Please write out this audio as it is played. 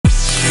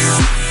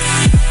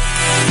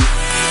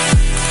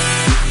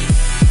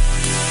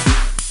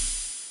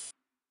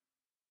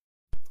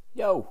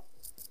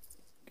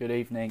Good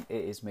evening.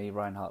 It is me,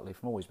 Ryan Hartley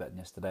from Always Better Than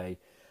Yesterday.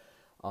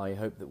 I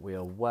hope that we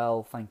are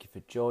well. Thank you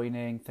for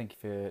joining. Thank you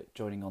for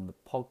joining on the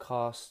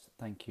podcast.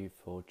 Thank you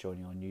for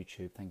joining on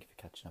YouTube. Thank you for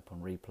catching up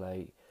on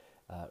replay.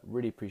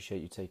 Really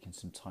appreciate you taking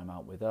some time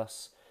out with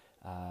us.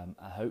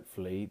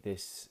 Hopefully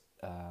this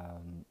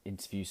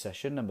interview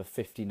session, number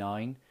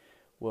 59,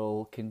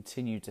 will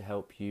continue to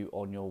help you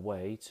on your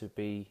way to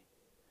be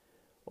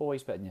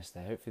always better than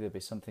yesterday. Hopefully there'll be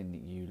something that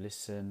you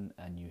listen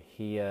and you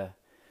hear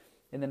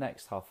in the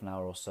next half an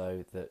hour or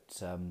so that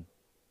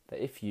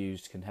that if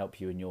used can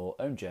help you in your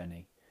own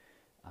journey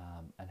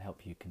and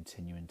help you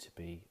continuing to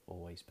be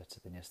always better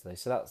than yesterday.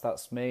 So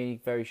that's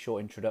me. Very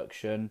short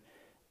introduction.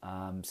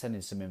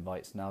 Sending some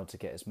invites now to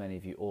get as many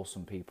of you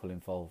awesome people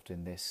involved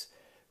in this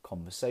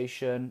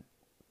conversation.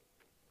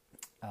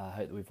 I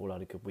hope that we've all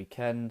had a good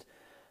weekend.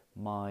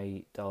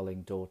 My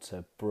darling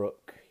daughter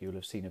Brooke, you'll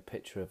have seen a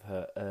picture of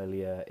her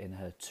earlier in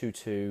her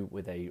tutu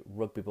with a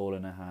rugby ball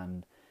in her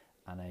hand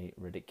and a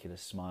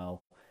ridiculous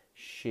smile.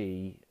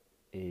 She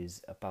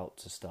is about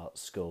to start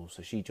school,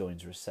 so she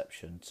joins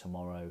reception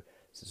tomorrow.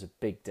 So it's a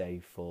big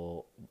day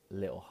for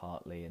little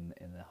Hartley in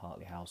the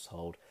Hartley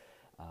household.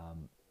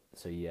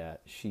 So yeah,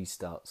 she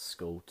starts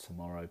school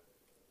tomorrow.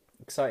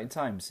 Exciting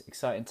times.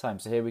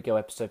 So here we go,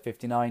 episode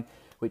 59,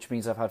 which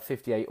means I've had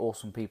 58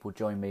 awesome people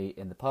join me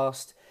in the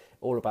past,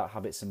 all about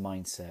habits and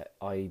mindset.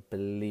 I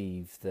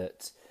believe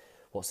that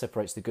what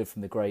separates the good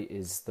from the great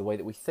is the way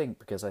that we think,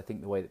 because I think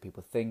the way that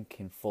people think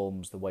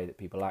informs the way that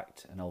people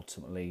act and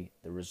ultimately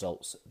the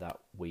results that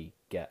we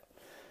get.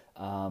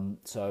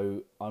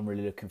 So I'm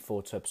really looking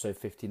forward to episode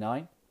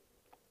 59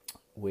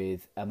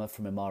 with Emma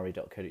from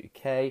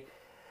imari.co.uk.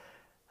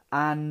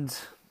 And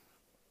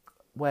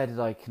where did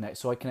I connect?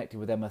 So I connected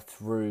with Emma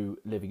through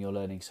Living Your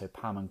Learning, so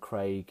Pam and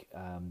Craig,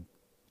 and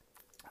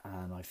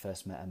I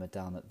first met Emma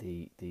down at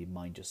the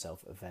Mind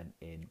Yourself event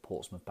in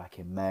Portsmouth back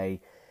in May,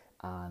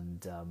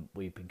 and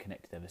we've been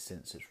connected ever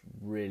since. It's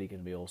really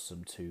going to be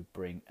awesome to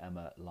bring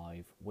Emma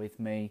live with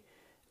me,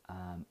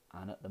 and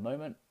at the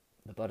moment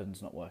the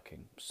button's not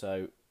working.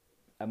 So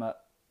Emma,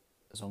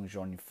 as long as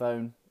you're on your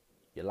phone,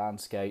 your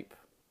landscape,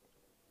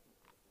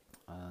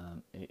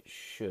 it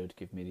should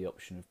give me the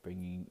option of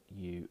bringing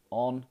you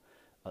on.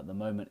 At the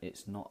moment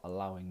it's not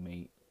allowing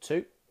me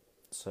to,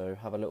 so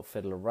have a little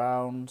fiddle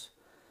around.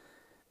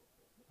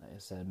 Like I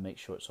said, make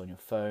sure it's on your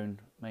phone,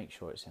 make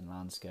sure it's in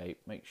landscape,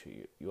 make sure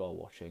you are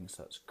watching,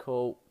 so that's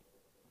cool.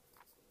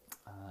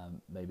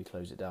 Maybe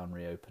close it down,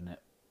 reopen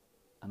it,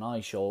 and I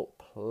shall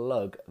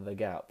plug the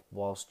gap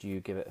whilst you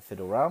give it a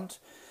fiddle round.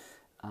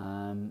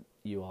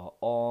 You are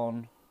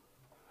on.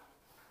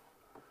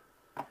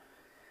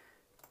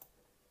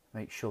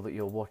 Make sure that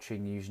you're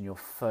watching using your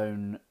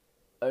phone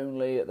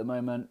only at the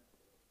moment.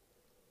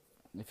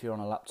 If you're on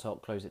a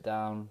laptop, close it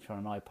down. If you're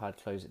on an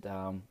iPad, close it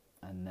down,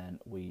 and then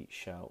we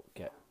shall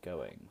get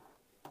going.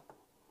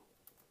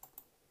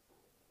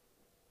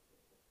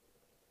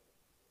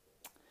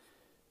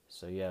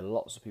 So yeah,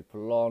 lots of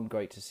people on.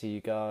 Great to see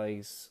you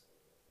guys.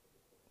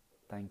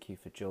 Thank you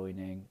for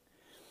joining.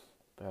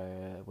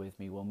 Bear with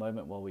me one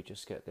moment while we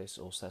just get this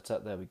all set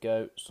up. There we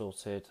go,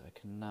 sorted. I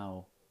can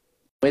now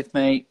with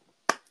me.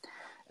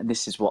 And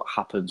this is what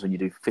happens when you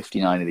do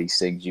 59 of these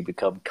things. You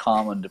become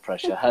calm under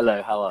pressure.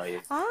 Hello, how are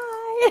you? Hi.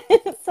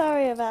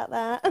 Sorry about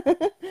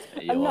that.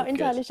 I'm not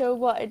entirely sure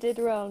what I did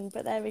wrong,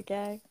 but there we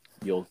go.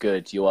 You're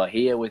good. You are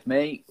here with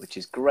me, which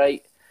is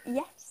great.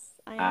 Yes,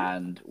 I am.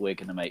 And we're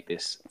going to make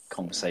this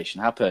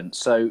conversation happen.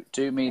 So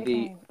do me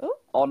the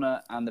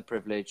honour and the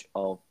privilege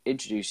of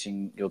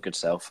introducing your good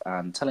self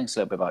and telling us a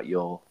little bit about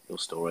your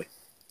story.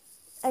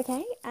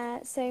 Okay,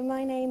 so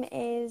my name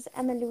is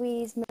Emma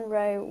Louise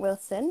Monroe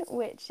Wilson,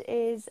 which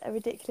is a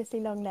ridiculously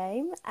long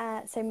name.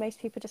 So most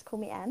people just call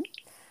me Em.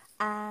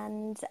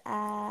 And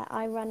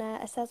I run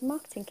a sales and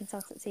marketing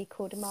consultancy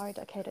called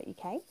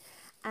imari.co.uk.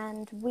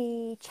 And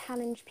we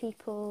challenge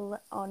people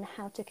on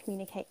how to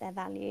communicate their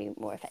value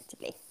more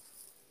effectively.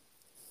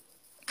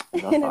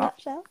 In a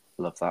nutshell.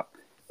 Love that.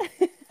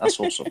 That's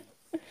awesome.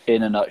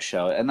 In a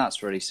nutshell. And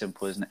that's really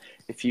simple, isn't it?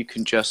 If you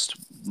can just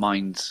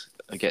mind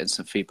getting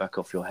some feedback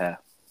off your hair.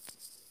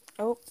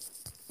 Oh,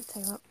 I'll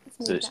tell you what,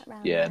 let's move that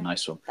round. Yeah, there.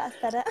 nice one. That's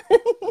better.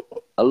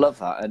 I love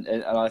that,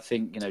 and I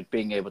think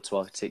being able to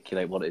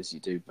articulate what it is you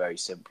do very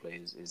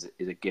simply is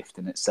a gift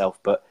in itself.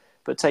 But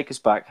take us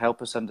back,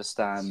 help us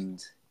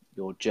understand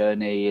your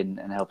journey, and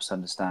help us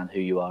understand who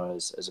you are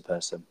as a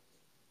person.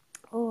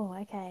 Oh,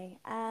 okay.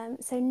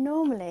 So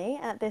normally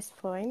at this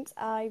point,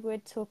 I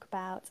would talk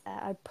about,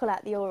 I'd pull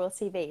out the oral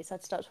CV. So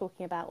I'd start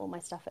talking about all my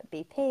stuff at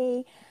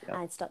BP. Yep.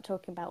 I'd start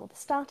talking about all the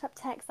startup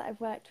techs that I've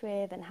worked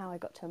with and how I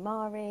got to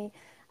Imari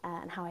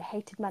and how I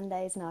hated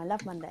Mondays and now I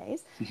love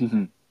Mondays.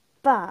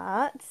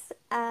 But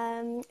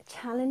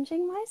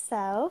challenging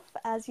myself,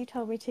 as you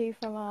told me to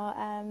from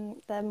our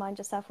the Mind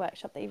Yourself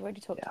workshop that you've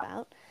already talked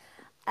about,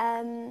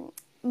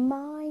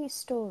 my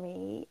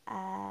story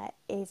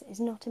is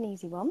not an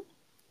easy one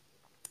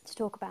to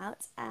talk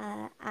about,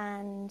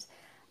 and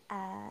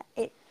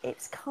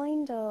it's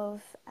kind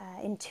of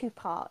in two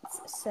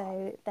parts.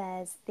 So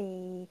there's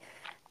the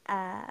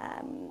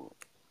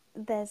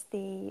there's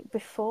the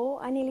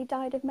before I nearly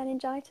died of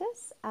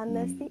meningitis, and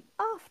there's Mm. the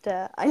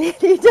after I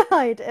nearly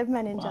died of Wow.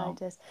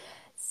 meningitis.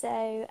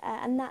 So,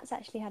 and that's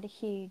actually had a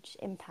huge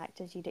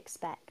impact, as you'd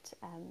expect,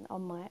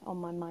 on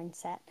my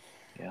mindset.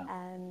 Yeah.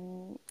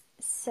 Um,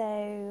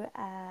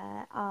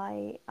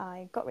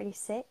 I got really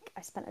sick.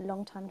 I spent a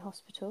long time in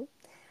hospital.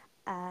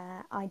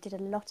 I did a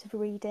lot of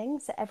reading,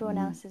 so everyone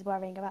Mm. else is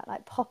worrying about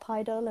like Pop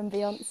Idol and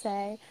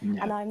Beyonce,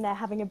 Yeah. and I'm there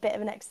having a bit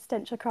of an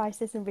existential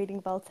crisis and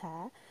reading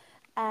Voltaire.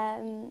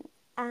 Um,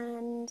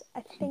 and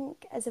I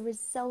think as a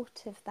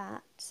result of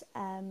that,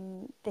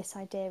 this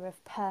idea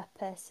of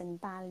purpose and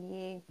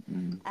value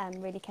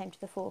Mm. really came to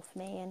the fore for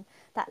me, and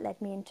that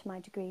led me into my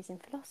degrees in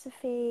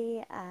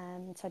philosophy.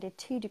 So I did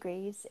 2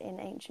 degrees in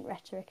ancient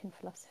rhetoric and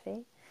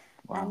philosophy,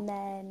 Wow. and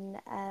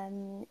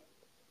then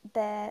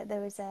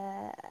there was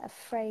a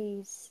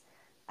phrase,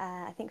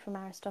 I think from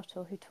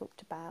Aristotle, who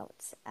talked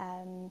about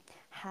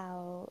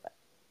how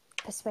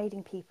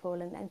persuading people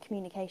and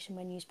communication,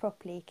 when used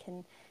properly,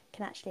 can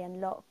actually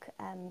unlock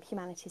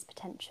humanity's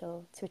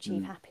potential to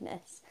achieve Mm.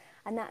 happiness,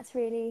 and that's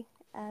really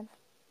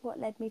what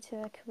led me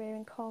to a career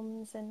in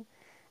comms and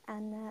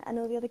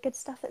all the other good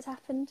stuff that's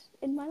happened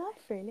in my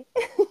life, really.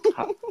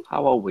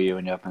 How old were you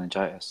when you had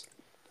meningitis?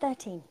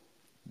 13.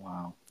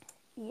 Wow.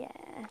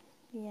 Yeah,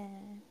 yeah.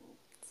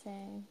 So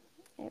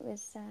it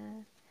was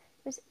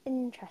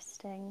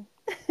interesting.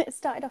 It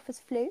started off as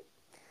flu.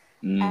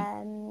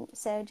 Mm.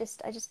 So I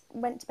just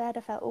went to bed.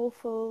 I felt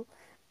awful,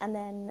 and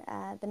then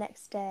the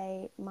next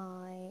day,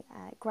 my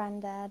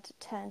granddad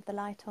turned the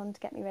light on to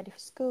get me ready for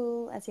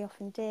school, as he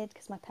often did,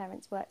 because my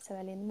parents worked so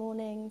early in the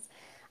mornings,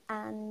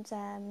 and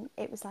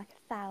it was like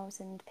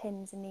 1,000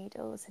 pins and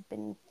needles had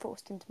been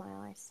forced into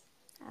my eyes.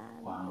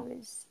 It Wow.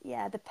 was,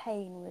 yeah, the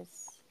pain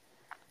was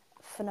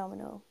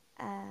phenomenal.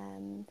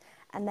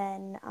 And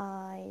then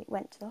I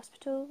went to the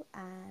hospital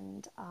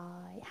and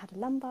I had a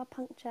lumbar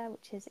puncture,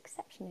 which is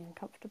exceptionally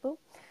uncomfortable.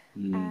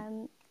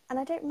 Mm. And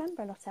I don't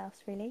remember a lot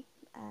else really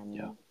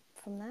Yeah.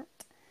 from that.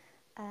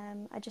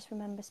 I just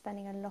remember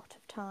spending a lot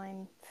of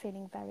time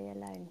feeling very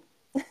alone,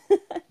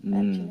 Mm.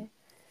 actually.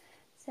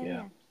 So, Yeah.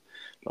 yeah.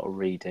 A lot of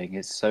reading.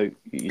 It's so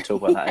you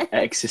talk about that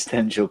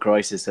existential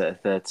crisis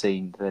at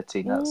 13.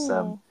 13. That's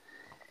Mm.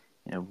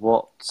 you know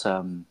what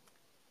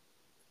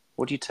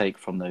do you take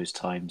from those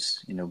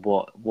times? You know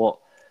what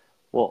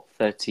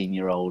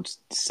 13-year-old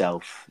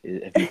self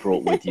have you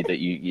brought with you that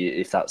you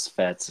if that's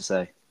fair to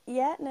say?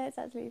 Yeah, no, it's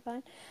absolutely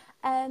fine.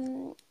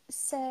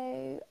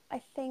 So I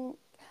think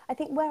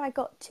where I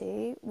got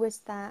to was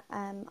that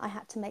I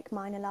had to make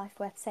mine a life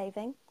worth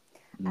saving.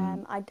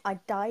 Mm. I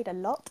died a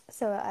lot,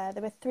 so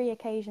there were 3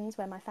 occasions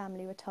where my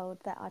family were told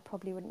that I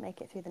probably wouldn't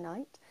make it through the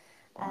night.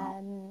 Wow.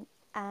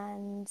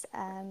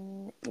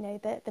 You know,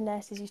 the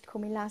nurses used to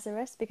call me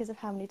Lazarus because of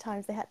how many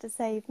times they had to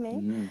save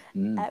me, Mm.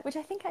 Mm. which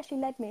I think actually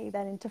led me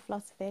then into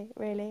philosophy,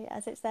 really,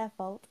 as it's their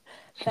fault.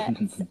 But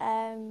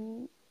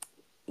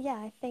yeah,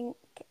 I think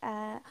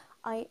uh,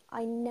 I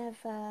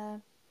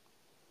never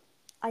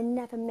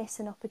miss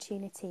an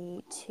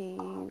opportunity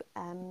to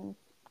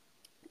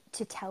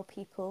tell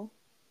people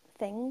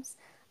things.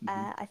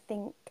 Mm-hmm. I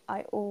think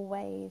I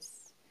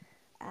always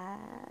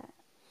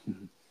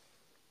Mm-hmm.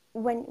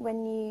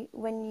 when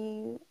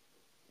you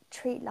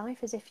treat life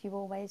as if you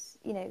always,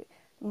 you know,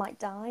 might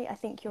die, I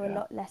think you're a Yeah.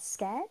 lot less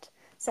scared.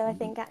 So I Mm.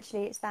 think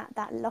actually it's that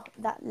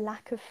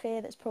lack of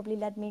fear that's probably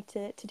led me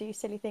to do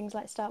silly things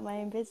like start my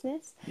own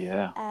business,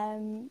 Yeah.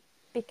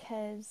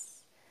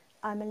 because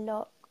I'm a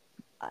lot.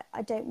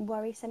 I don't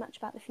worry so much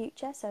about the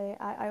future. So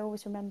I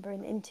always remember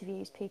in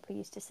interviews, people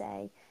used to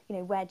say, you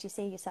know, where do you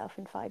see yourself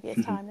in 5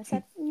 years' time? I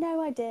said,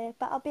 no idea,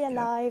 but I'll be Yeah.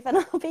 alive and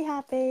I'll be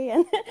happy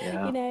and, you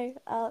Yeah. know,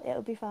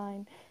 it'll be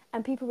fine.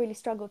 And people really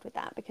struggled with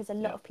that because a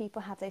lot Yeah. of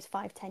people have those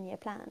 5, 10 year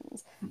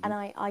plans. Mm-hmm. And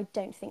I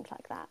don't think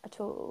like that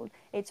at all.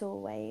 It's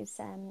always,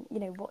 you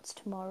know, what's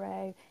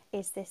tomorrow?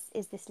 Is this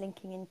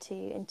linking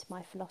into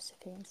my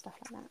philosophy and stuff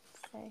like that?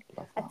 So,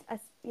 Love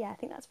that. yeah, I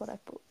think that's what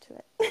I've brought to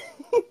it.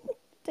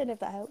 Don't know if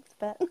that helps,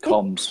 but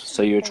Comms.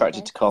 So you're there you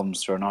attracted go. to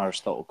comms through an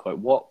Aristotle quote.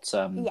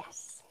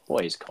 Yes.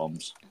 What is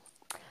comms?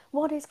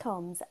 What is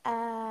comms?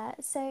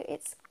 So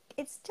it's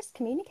just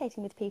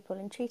communicating with people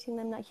and treating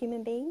them like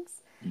human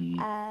beings.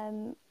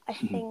 Mm. I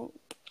think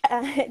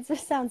it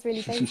just sounds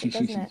really basic,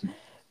 doesn't it?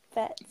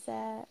 But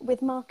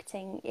with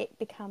marketing, it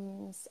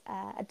becomes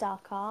a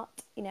dark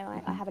art. You know,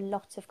 I Mm-hmm. have a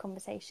lot of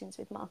conversations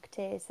with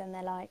marketers, and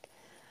they're like,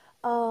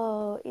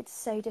 "Oh, it's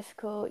so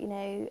difficult. You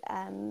know,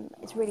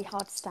 it's really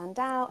hard to stand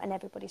out, and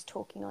everybody's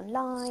talking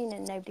online,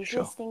 and nobody's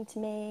Sure. listening to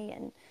me,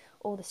 and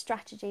all the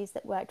strategies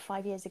that worked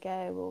 5 years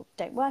ago or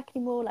don't work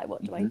anymore. Like,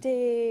 what do I Mm-hmm.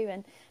 do?"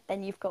 And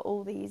then you've got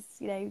all these,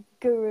 you know,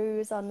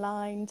 gurus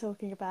online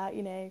talking about,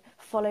 you know,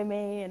 follow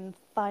me and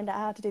find out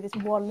how to do this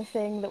one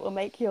thing that will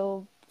make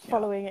your Yeah.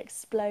 following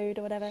explode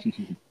or whatever.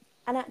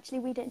 And actually,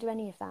 we don't do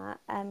any of that.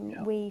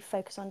 Yeah. We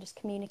focus on just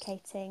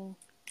communicating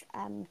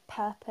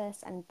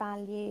purpose and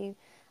value.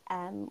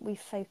 We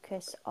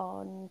focus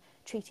on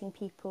treating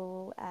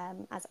people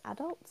as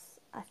adults,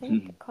 I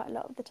think, Mm. quite a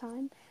lot of the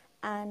time.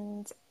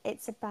 And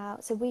it's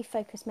about, so we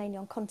focus mainly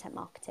on content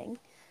marketing.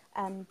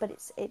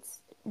 But it's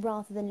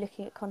rather than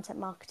looking at content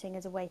marketing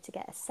as a way to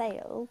get a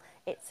sale,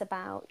 it's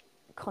about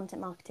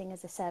content marketing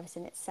as a service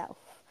in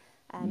itself,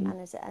 and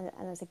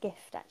as a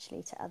gift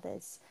actually to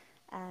others.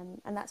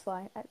 And that's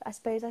why I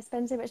suppose I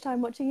spend so much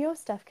time watching your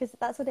stuff, because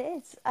that's what it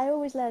is. I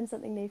always learn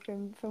something new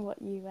from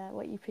what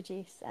you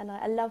produce, and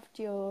I loved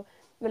your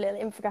little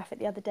infographic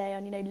the other day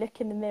on, look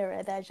in the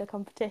mirror, there's your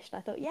competition. I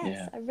thought,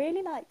 yes, I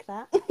really like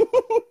that.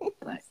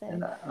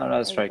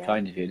 That's very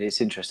kind of you.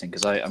 It's interesting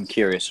because I'm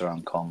curious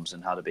around comms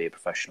and how to be a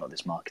professional at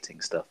this marketing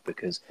stuff,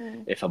 because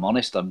if I'm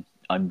honest, I'm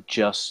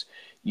just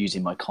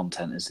using my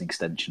content as an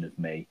extension of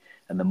me.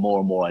 And the more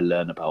and more I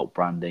learn about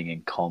branding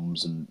and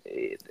comms, and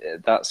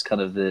that's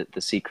kind of the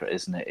secret,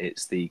 isn't it?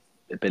 It's the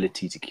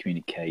ability to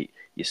communicate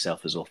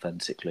yourself as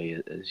authentically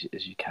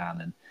as you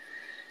can. And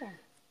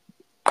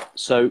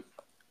so,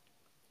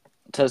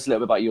 tell us a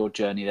little bit about your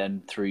journey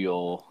then through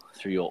your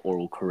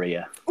oral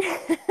career.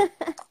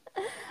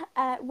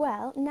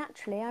 Well,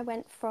 naturally, I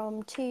went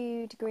from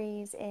 2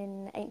 degrees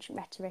in ancient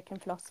rhetoric and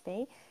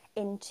philosophy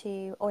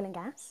into oil and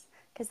gas,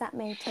 because that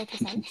made total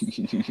sense.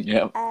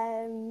 Yeah.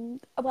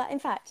 Well, in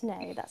fact,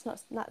 no, that's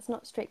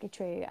not strictly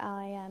true.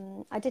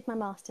 I did my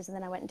masters, and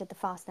then I went and did the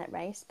Fastnet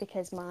race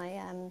because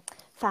my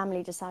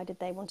family decided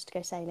they wanted to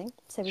go sailing,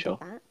 so we did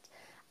that.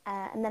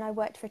 And then I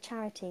worked for a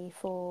charity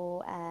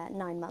for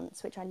 9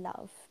 months, which I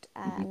loved,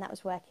 and that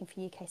was working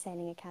for UK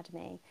Sailing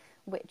Academy,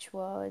 which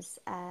was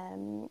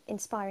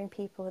inspiring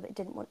people that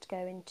didn't want to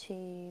go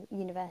into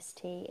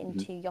university,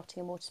 into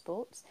yachting and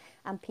watersports,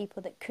 and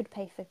people that could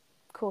pay for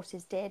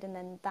courses did, and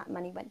then that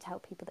money went to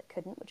help people that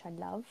couldn't, which I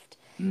loved.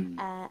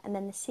 And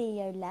then the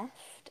CEO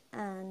left,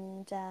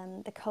 and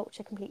the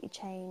culture completely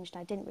changed.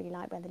 I didn't really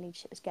like where the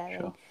leadership was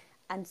going,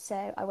 and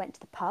so I went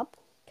to the pub,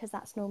 because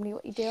that's normally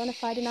what you do on a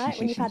Friday night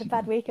when you've had a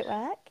bad week at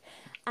work.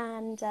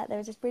 And there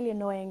was this really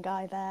annoying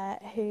guy there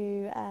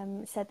who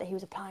said that he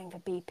was applying for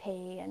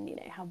BP, and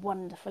how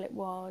wonderful it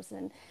was,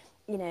 and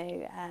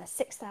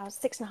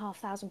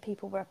 6,500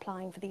 people were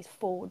applying for these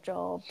 4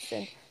 jobs.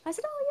 And I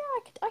said, oh yeah,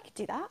 I could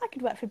do that. I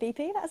could work for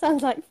BP. That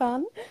sounds like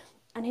fun.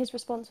 And his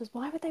response was,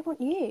 why would they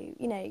want you?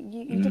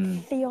 You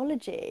did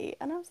theology.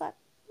 And I was like,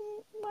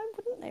 why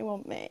wouldn't they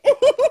want me?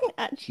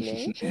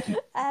 Actually,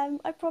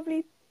 I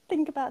probably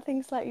think about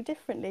things slightly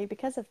differently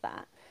because of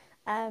that.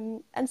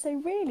 And so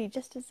really,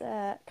 just as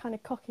a kind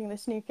of cocking the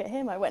snook at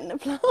him, I went and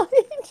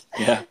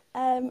applied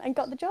and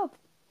got the job,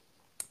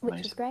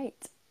 which was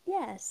great.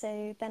 Yeah,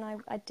 so then I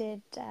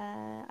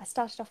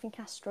started off in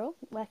Castrol,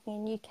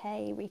 working in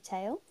UK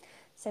retail,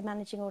 so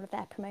managing all of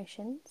their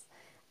promotions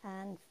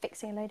and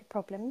fixing a load of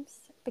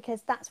problems,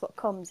 because that's what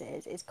comms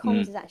is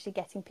comms is actually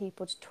getting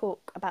people to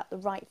talk about the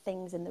right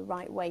things in the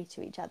right way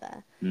to each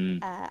other,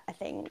 I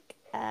think.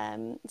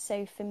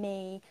 So for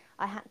me,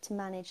 I had to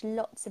manage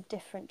lots of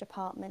different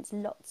departments,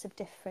 lots of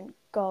different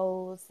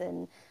goals,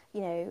 and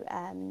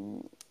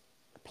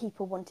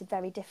people wanted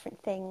very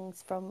different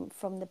things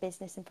from the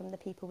business and from the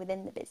people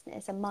within the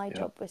business, and my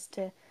job was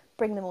to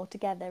bring them all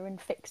together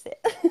and fix it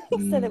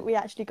so that we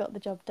actually got the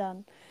job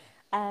done.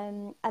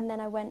 And then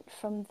I went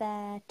from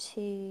there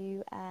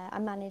to I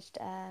managed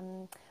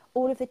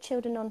all of the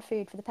children on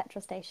food for the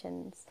petrol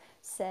stations.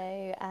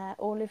 So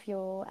all of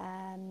your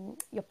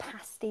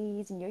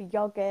pasties and your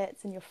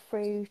yogurts and your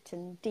fruit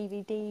and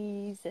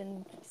DVDs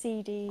and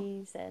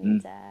CDs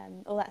and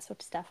all that sort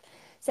of stuff.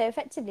 So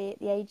effectively, at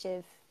the age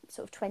of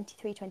sort of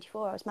 23,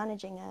 24, I was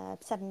managing a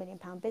 £7 million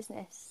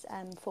business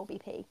for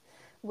BP,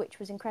 which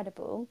was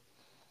incredible.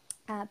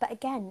 But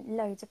again,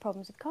 loads of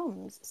problems with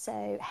comms.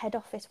 So head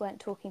office weren't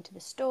talking to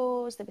the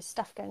stores. There was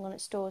stuff going on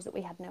at stores that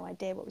we had no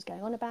idea what was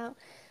going on about.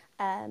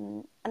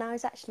 And I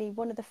was actually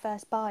one of the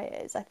first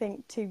buyers, I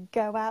think, to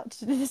go out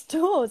to the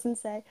stores and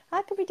say,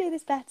 how can we do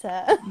this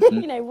better?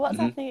 What's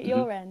happening at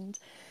your end?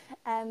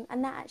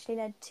 And that actually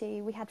led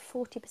to, we had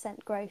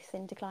 40% growth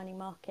in declining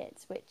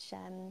markets, which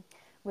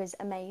was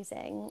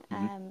amazing,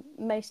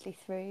 mostly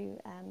through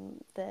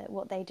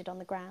what they did on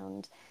the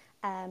ground.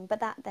 But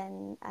that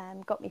then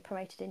got me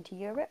promoted into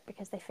Europe,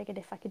 because they figured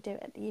if I could do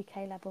it at the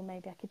UK level,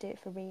 maybe I could do it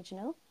for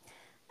regional.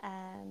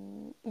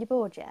 You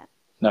bored yet?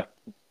 No.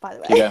 By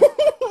the way. Yeah.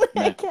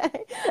 No.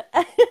 Okay.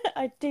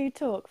 I do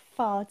talk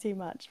far too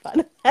much, by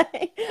the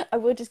way. I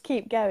will just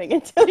keep going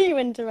until you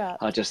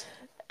interrupt. I'll just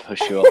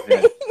push you off,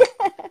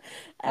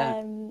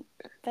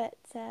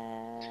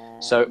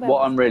 So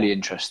what I'm really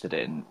interested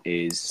in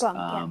is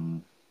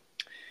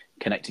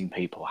connecting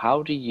people.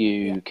 How do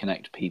you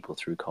connect people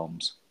through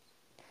comms?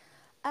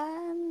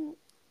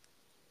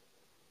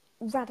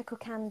 Radical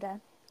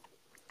candor,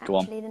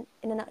 actually,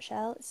 in a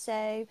nutshell.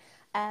 So,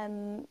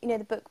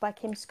 the book by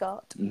Kim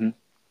Scott,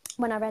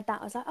 when I read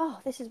that, I was like,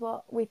 oh, this is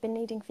what we've been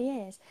needing for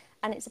years.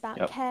 And it's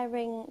about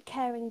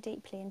caring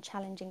deeply and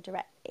challenging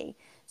directly.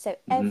 So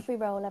every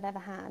role I've ever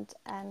had,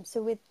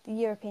 so with the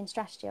European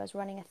strategy, I was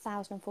running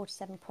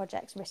 1,047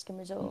 projects, risk and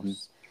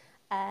resource.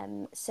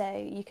 So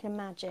you can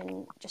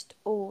imagine just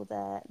all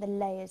the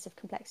layers of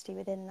complexity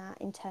within that,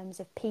 in terms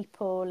of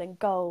people and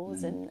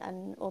goals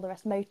and all the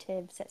rest,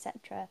 motives,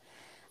 etc.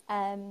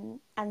 And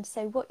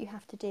so what you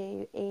have to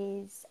do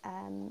is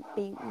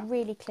be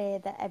really clear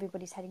that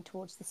everybody's heading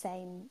towards the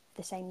same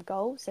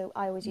goal. So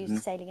I always use the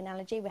sailing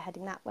analogy, we're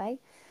heading that way.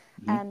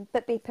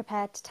 But be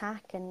prepared to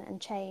tack and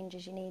change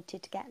as you need to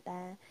get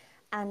there.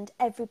 And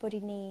everybody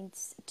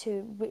needs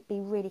to be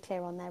really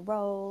clear on their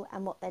role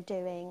and what they're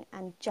doing,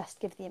 and just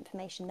give the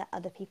information that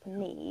other people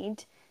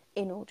need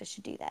in order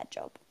to do their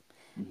job.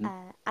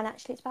 And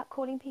actually it's about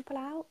calling people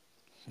out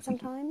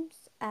sometimes,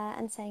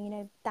 and saying, you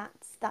know,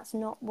 that's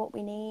not what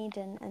we need,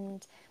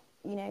 and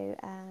you know,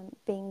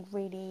 being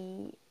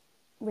really,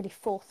 really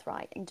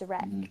forthright and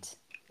direct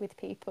with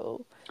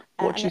people.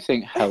 What do you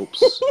think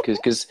helps?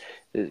 Because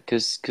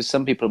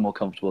some people are more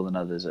comfortable than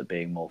others at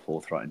being more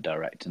forthright and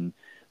direct. And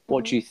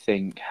what do you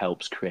think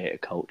helps create a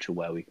culture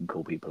where we can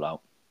call people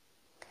out?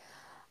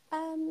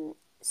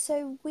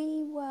 So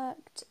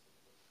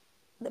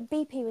the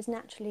BP was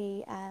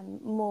naturally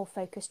more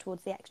focused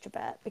towards the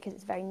extrovert because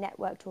it's a very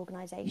networked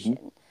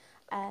organisation.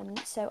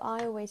 So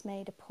I always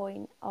made a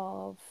point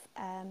of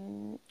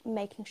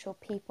making sure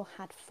people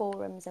had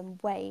forums and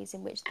ways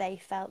in which they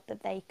felt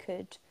that they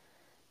could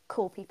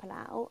call people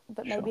out,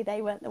 but maybe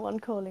they weren't the one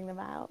calling them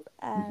out.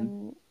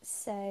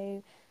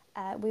 So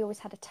we always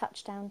had a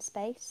touchdown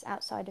space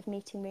outside of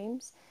meeting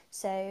rooms.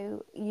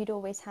 So you'd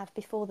always have,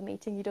 before the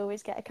meeting, you'd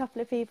always get a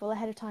couple of people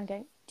ahead of time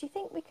going, do you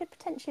think we could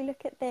potentially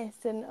look at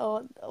this and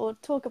or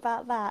talk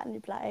about that? And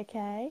you'd be like,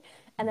 okay.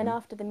 And then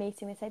after the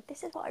meeting, they say,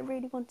 this is what I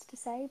really wanted to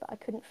say, but I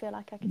couldn't feel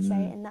like I could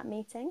say it in that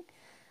meeting.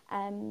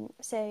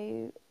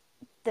 So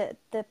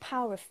the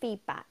power of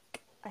feedback,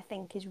 I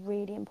think, is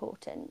really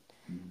important.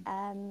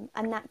 And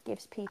that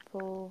gives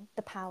people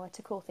the power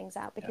to call things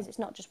out, because it's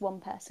not just one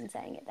person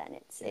saying it then,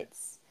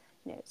 it's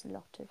you know, it's a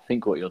lot of... I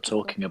think what you're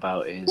talking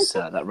about is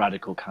that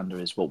radical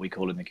candor is what we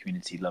call in the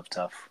community love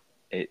tough.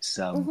 It's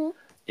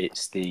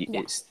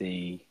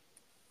the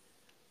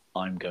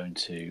I'm going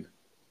to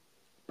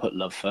put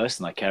love first,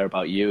 and I care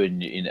about you,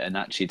 and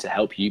actually to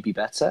help you be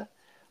better,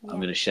 I'm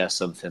going to share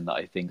something that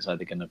I think is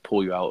either going to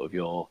pull you out of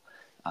your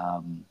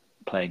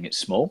playing it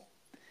small,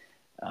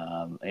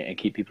 and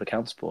keep people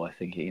accountable. I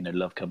think, you know,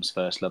 love comes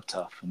first, love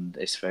tough, and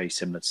it's very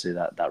similar to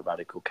that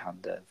radical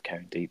candor of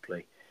caring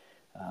deeply.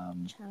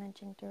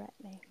 Challenging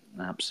directly.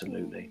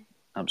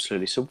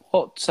 Absolutely. So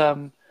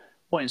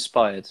what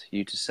inspired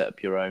you to set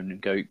up your own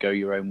and go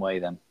your own way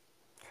then?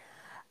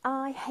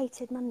 I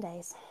hated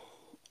Mondays.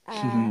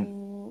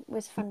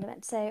 Was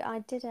fundamental. So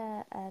I did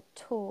a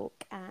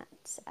talk at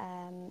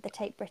the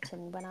Tate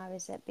Britain when I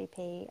was at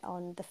BP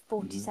on the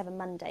 47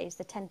 Mondays,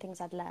 the 10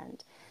 things I'd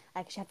learned.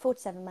 Because you had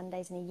 47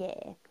 Mondays in a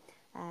year,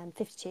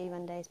 52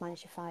 Mondays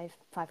minus your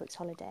 5 weeks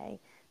holiday.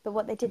 But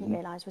what they didn't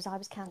realise was I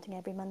was counting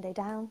every Monday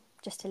down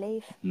just to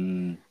leave.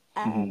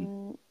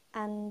 And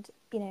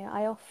you know,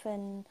 I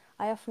often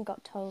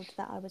got told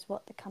that I was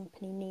what the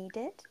company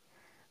needed,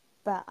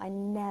 but I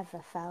never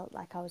felt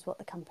like I was what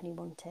the company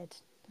wanted.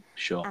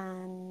 Sure.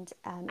 And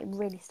it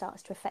really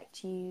starts to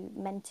affect you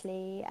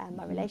mentally.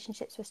 My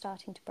relationships were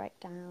starting to break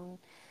down.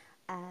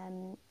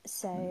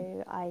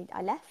 So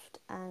I left,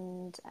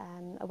 and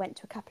I went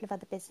to a couple of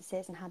other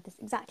businesses and had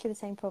exactly the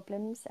same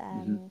problems.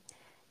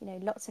 You know,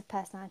 lots of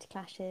personality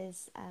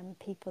clashes,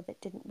 people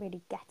that didn't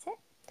really get it.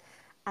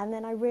 And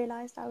then I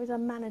realised I was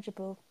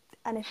unmanageable.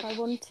 And if I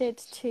wanted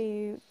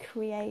to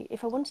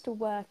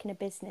work in a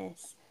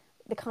business,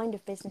 the kind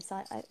of business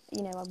I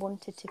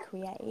wanted to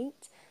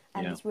create,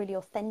 and this really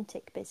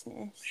authentic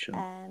business,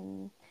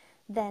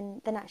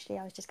 then actually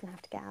I was just going to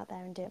have to get out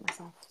there and do it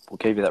myself.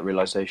 What gave you that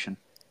realisation?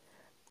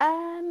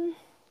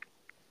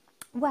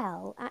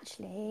 Well,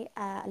 actually,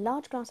 a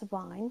large glass of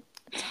wine,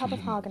 a tub of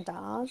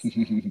Haagen-Dazs,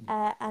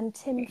 and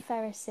Tim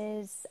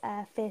Ferriss's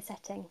fear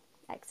setting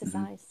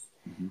exercise.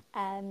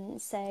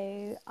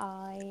 So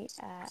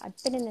I'd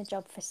been in the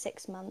job for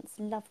 6 months,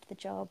 loved the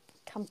job,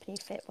 company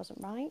fit wasn't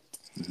right,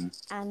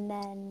 and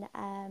then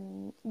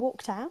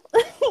walked out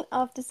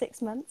after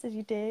 6 months, as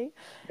you do,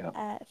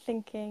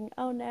 thinking,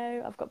 oh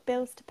no, I've got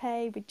bills to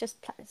pay, we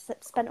just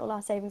spent all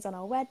our savings on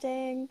our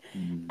wedding,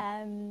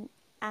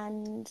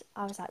 and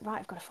I was like, right,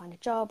 I've got to find a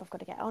job, I've got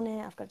to get on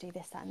it, I've got to do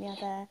this, that and the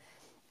other.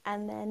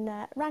 And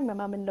then rang my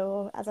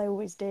mum-in-law, as I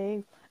always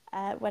do,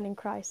 when in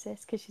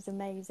crisis, because she's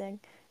amazing.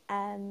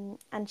 And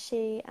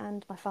she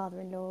and my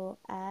father-in-law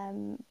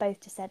both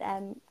just said,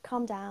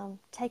 calm down,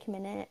 take a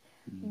minute,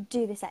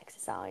 do this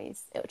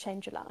exercise, it'll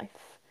change your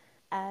life.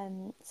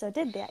 So I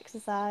did the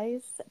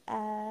exercise,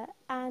 and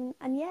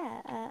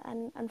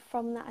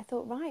from that I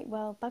thought, right,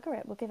 well, bugger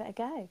it, we'll give it a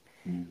go.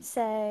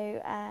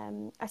 So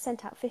I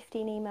sent out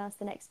 15 emails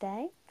the next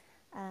day,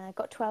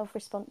 got 12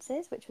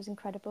 responses, which was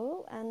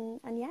incredible,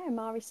 and yeah,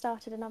 Amari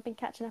started, and I've been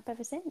catching up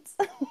ever since.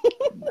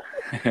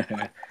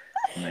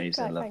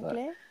 Amazing, I love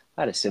that.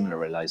 I had a similar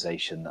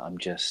realisation that I'm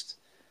just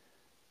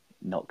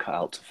not cut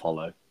out to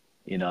follow.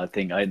 You know, I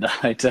think I'm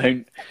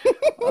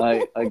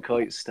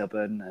quite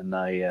stubborn, and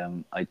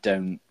I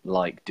don't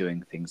like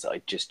doing things that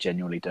I just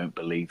genuinely don't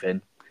believe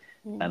in.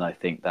 And I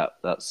think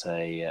that's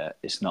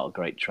it's not a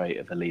great trait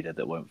of a leader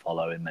that won't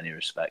follow in many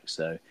respects.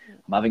 So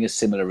I'm having a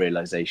similar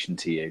realisation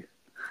to you.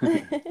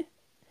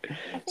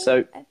 I think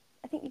So,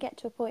 I think you get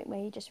to a point where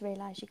you just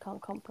realise you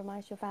can't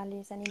compromise your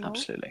values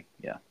anymore. absolutely,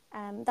 yeah.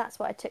 That's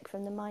what I took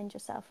from the Mind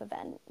Yourself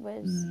event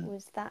Mm,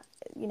 was that,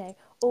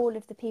 all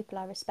of the people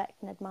I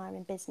respect and admire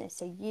in business,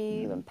 so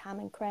you mm, and Pam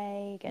and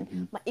Craig and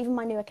mm-hmm, even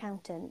my new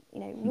accountant,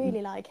 mm-hmm,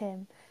 really like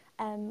him.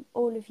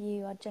 All of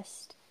you are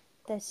just,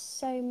 there's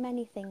so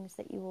many things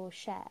that you all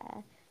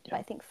share, but yeah,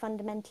 I think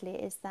fundamentally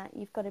it is that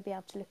you've got to be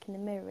able to look in the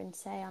mirror and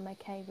say, I'm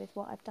okay with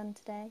what I've done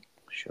today,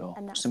 sure.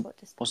 and that's what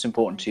just What's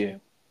important to defines you?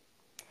 you.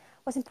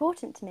 What's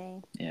important to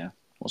me? Yeah.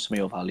 What's some of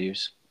your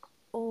values?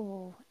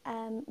 Oh,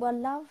 well,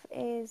 love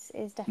is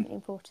definitely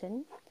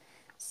important.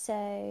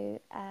 So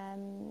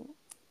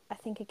I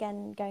think,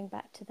 again, going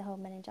back to the whole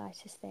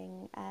meningitis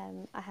thing,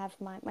 I have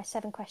my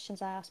 7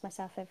 questions I ask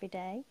myself every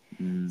day.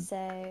 Mm,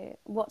 So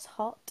what's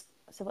hot?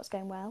 So what's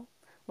going well?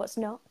 What's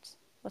not?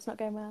 What's not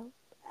going well?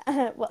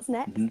 What's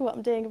mm-hmm, next? What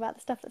I'm doing about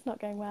the stuff that's not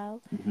going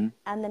well? mm-hmm,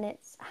 And then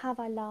it's, have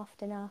I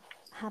laughed enough?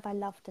 Have I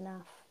loved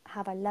enough?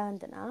 Have I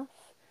learned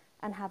enough?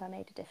 And have I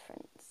made a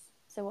difference?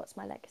 So what's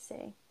my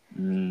legacy?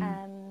 mm,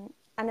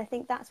 And I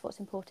think that's what's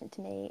important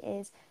to me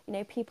is,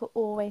 people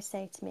always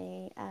say to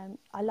me,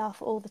 I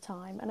laugh all the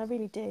time, and I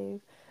really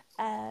do.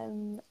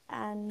 And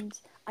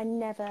I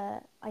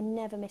never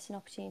miss an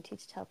opportunity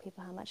to tell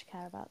people how much I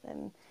care about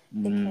them,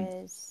 mm,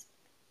 because,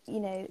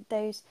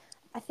 those,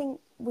 I think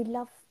we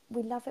love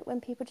it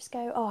when people just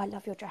go, oh, I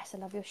love your dress, I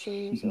love your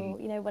shoes, or,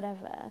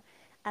 whatever.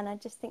 And I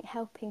just think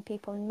helping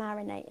people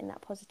marinate in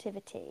that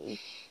positivity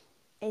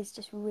is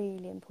just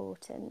really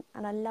important,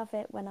 and I love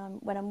it when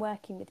I'm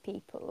working with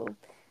people,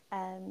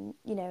 and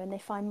they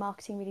find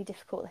marketing really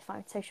difficult. They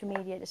find social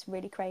media just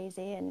really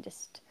crazy and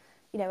just,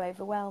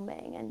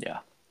 overwhelming, and yeah.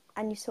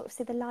 you sort of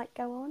see the light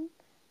go on,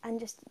 and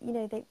just,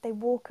 they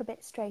walk a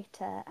bit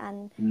straighter,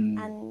 and Mm,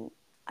 and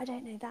I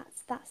don't know.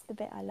 That's the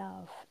bit I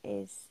love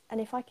is,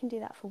 and if I can do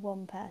that for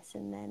one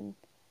person,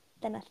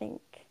 then I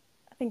think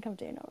I'm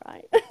doing all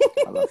right.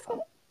 I love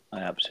that. I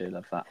absolutely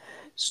love that.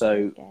 There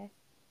you So, go.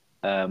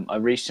 I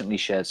recently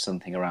shared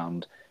something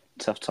around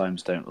tough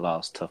times don't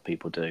last, tough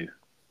people do.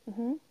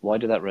 hmm Why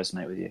did that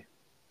resonate with you?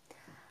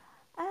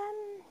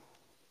 Um,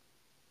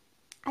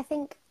 I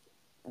think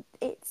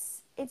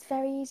it's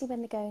very easy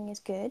when the going is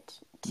good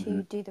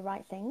Mm-hmm, to do the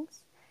right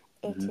things.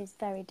 It mm-hmm, is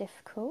very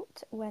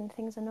difficult when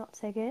things are not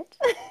so good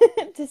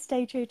to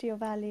stay true to your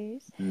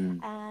values,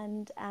 mm,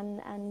 and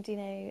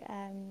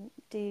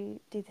do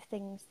the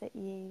things that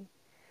you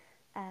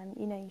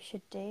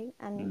should do,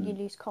 and you mm,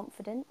 lose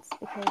confidence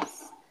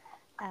because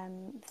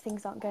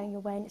things aren't going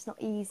your way, and it's not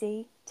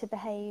easy to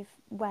behave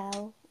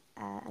well,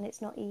 and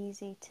it's not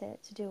easy to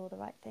do all the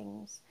right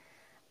things.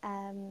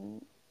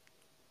 Um,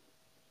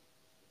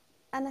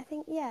 and I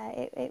think, yeah,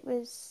 it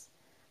was,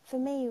 for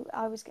me,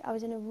 I was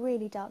in a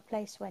really dark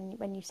place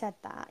when you said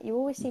that. mm-hmm. You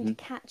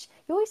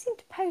always seem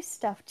to post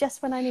stuff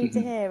just when I need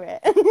to hear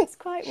it. It's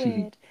quite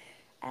weird.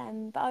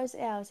 But I was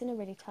in a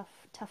really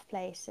tough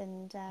place,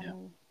 Yeah.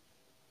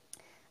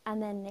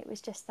 and then it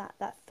was just that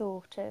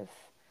thought of,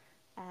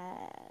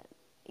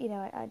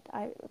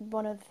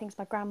 one of the things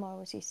my grandma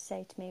always used to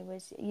say to me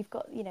was, you've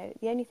got,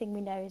 the only thing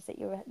we know is that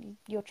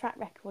your track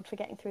record for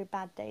getting through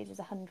bad days is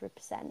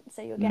 100%,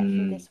 so you'll get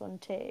through Mm, this one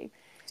too.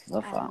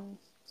 love that.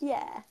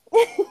 Yeah.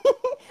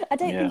 I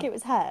don't Yeah. think it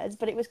was hers,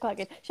 but it was quite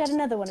good. She had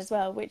another one as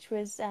well, which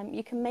was,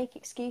 you can make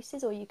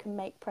excuses or you can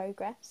make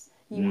progress.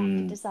 You have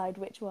to Mm, decide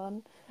which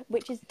one,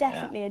 which is yeah.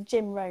 definitely a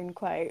Jim Rohn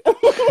quote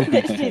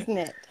that she's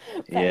nicked.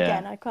 But Yeah.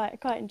 again, I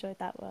quite enjoyed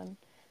that one.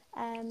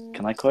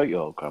 Can Um, I quote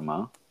your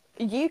grandma?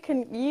 you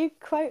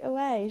quote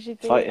away.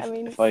 Should If I be. I if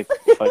mean, if I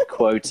if I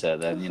quote her,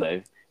 then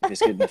if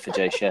it's good enough for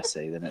Jay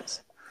Shetty, then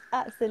it's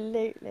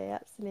absolutely,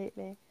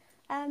 absolutely.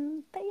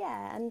 But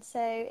yeah, and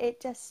so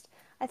it just.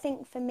 I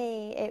think for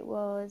me, it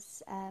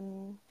was.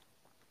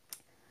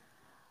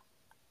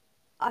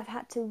 I've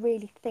had to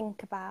really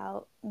think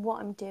about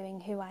what I'm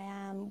doing, who I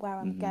am, where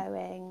I'm mm-hmm,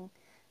 going,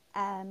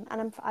 and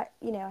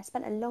I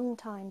spent a long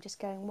time just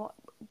going, what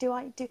do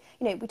I do?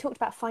 We talked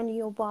about finding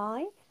your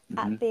why mm-hmm,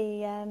 at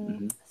the.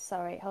 mm-hmm.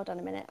 Sorry, hold on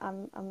a minute.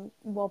 I'm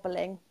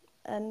wobbling,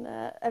 and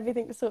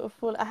everything's sort of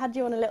falling. I had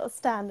you on a little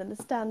stand, and the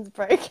stand's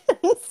broken.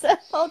 So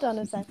hold on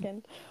a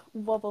second.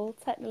 Wobble,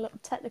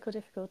 technical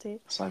difficulties.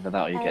 It's either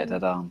that or you get a Um,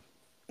 dead arm.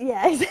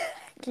 yeah,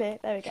 exactly.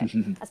 There we go.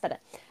 That's better.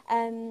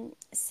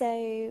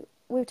 So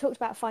we talked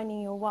about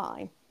finding your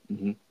why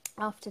Mm-hmm.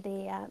 after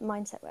the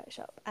mindset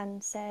workshop,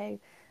 and so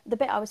the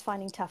bit I was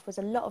finding tough was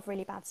a lot of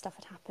really bad stuff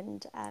had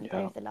happened Yeah.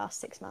 over the last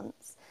 6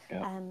 months.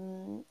 Yeah.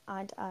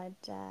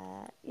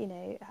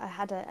 I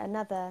had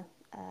another.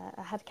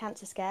 I had a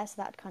cancer scare, so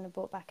that kind of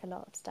brought back a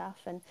lot of stuff.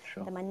 And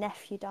Sure. then my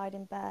nephew died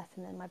in birth,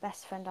 and then my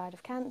best friend died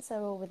of cancer,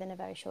 all within a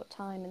very short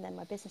time. And then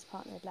my business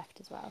partner had left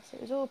as well, so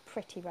it was all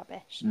pretty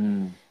rubbish.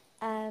 Mm,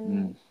 Um,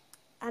 mm,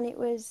 and it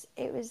was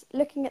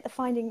looking at the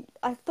finding.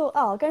 I thought,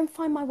 oh, I'll go and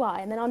find my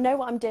why, and then I'll know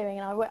what I'm doing,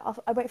 and I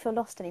won't feel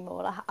lost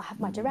anymore. I have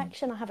my mm,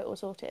 direction. I have it all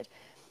sorted.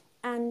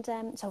 And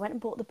so I went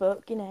and bought the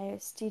book,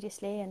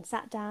 studiously, and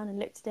sat down and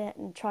looked at it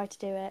and tried to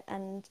do it.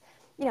 And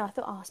I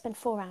thought, oh, I'll spend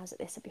 4 hours at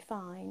this, I'll be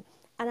fine.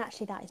 and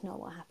actually that is not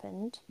what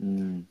happened.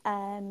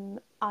 Mm.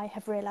 I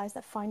have realised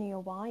that finding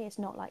your why is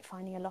not like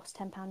finding a lost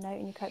 £10 note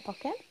in your coat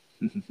pocket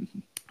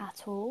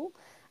at all.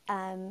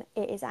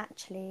 It is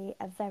actually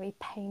a very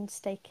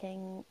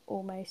painstaking,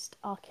 almost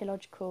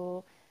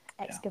archaeological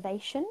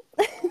excavation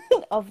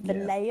of the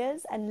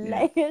layers and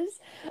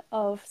layers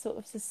of sort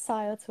of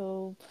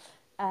societal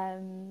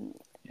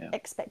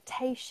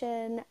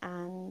expectation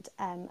and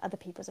other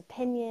people's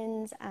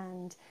opinions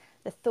and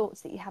the thoughts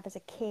that you have as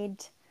a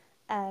kid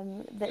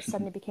that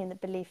suddenly became the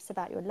beliefs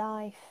about your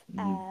life.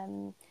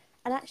 And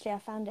actually I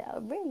found it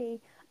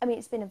really, I mean,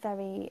 it's been a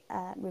very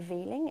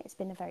revealing, it's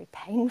been a very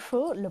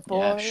painful,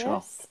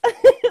 laborious,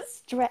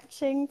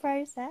 stretching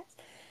process.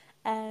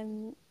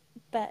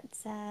 But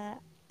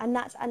and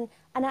that's and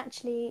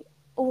actually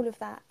all of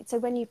that. So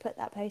when you put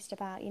that post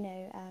about, you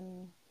know,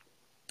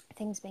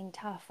 things being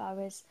tough, I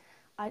was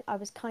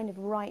kind of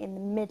right in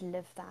the middle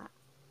of that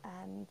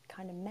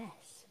kind of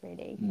mess,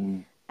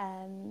 really.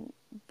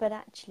 But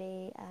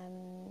actually,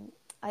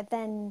 I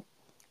then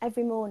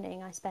every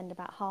morning I spend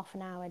about half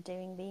an hour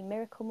doing the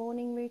miracle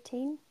morning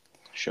routine.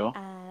 Sure.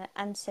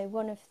 And so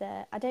one of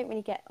the, I don't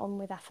really get on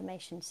with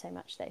affirmations so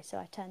much though, so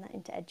I turn that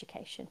into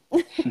education.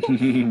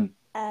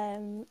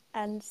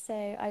 And so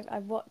I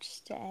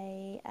watched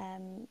a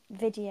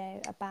video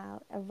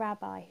about a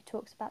rabbi who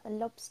talks about the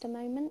lobster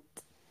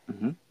moment.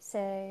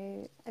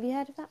 So have you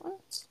heard of that one?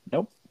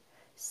 Nope.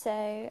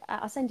 So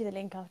I'll send you the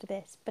link after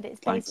this, but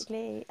it's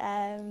basically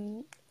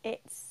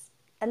it's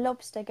a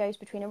lobster goes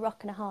between a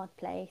rock and a hard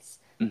place,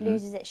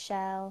 loses its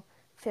shell,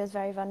 feels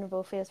very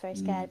vulnerable, feels very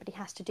scared, but he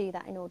has to do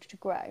that in order to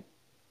grow.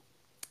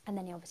 And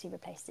then he obviously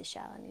replaces his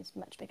shell and he's a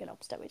much bigger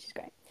lobster, which is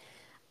great.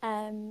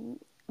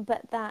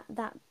 But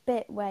that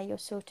bit where you're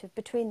sort of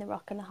between the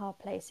rock and the hard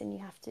place and you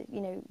have to,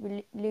 you know,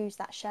 lose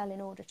that shell in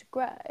order to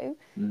grow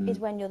is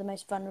when you're the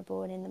most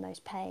vulnerable and in the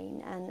most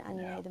pain and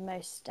you know, the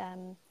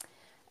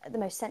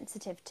most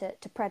sensitive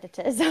to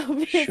predators,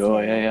 obviously.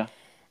 Sure, yeah.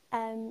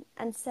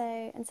 And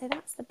so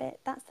that's the bit,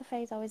 that's the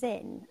phase I was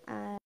in.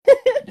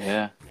 But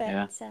yeah,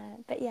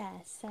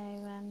 so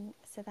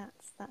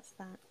that's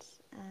that.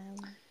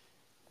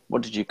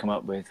 What did you come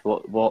up with?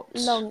 What?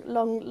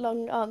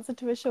 Long answer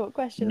to a short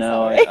question.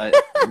 No, sorry.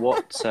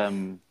 what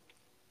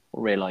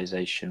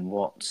realization,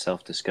 what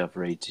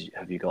self-discovery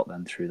have you got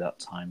then through that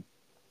time?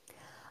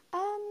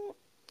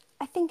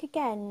 I think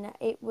again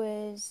it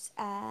was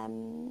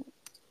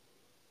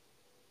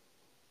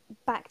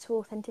back to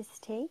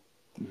authenticity.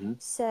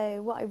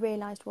 So what I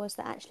realised was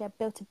that actually I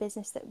built a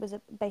business that was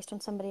based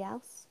on somebody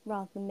else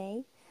rather than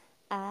me,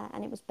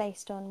 and it was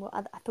based on what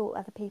I thought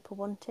other people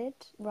wanted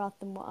rather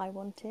than what I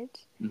wanted.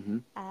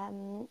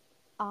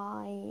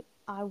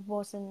 I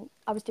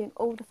was doing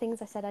all the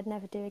things I said I'd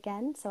never do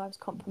again, so I was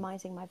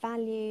compromising my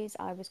values,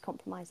 I was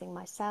compromising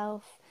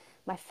myself,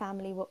 my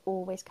family were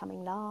always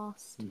coming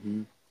last.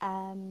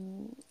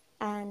 And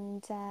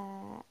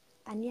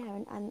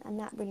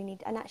that really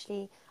needed, and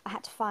actually I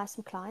had to fire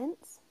some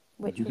clients,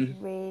 which was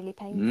really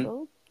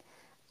painful,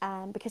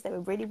 because they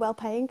were really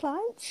well-paying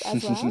clients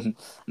as well.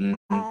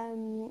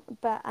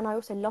 And I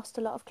also lost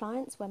a lot of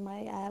clients when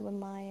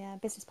my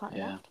business partner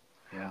left.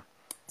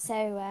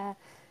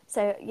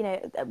 So you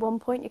know, at one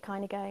point you're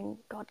kind of going,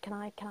 God, can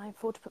I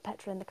afford to put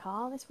petrol in the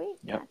car this week?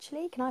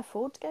 Actually, can I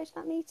afford to go to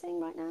that meeting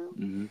right now?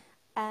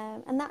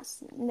 And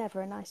that's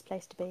never a nice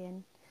place to be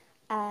in.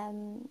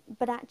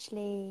 But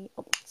actually,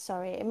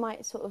 sorry, it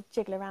might sort of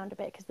jiggle around a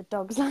bit because the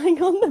dog's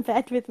lying on the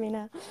bed with me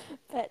now.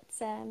 But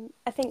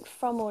I think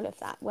from all of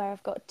that, where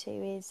I've got to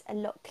is a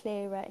lot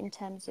clearer in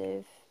terms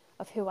of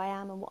who I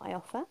am and what I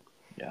offer.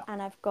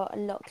 And I've got a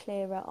lot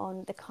clearer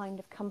on the kind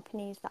of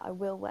companies that I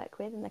will work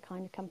with and the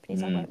kind of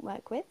companies I won't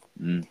work with.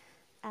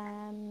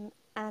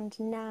 And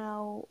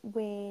now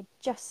we're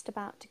just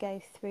about to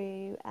go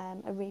through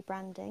a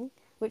rebranding,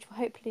 which will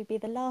hopefully be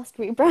the last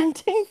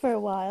rebranding for a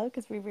while,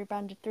 because we've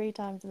rebranded 3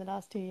 times in the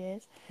last 2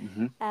 years.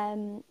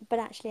 But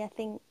actually I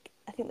think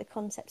the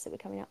concepts that we're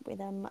coming up with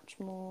are much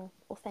more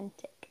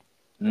authentic,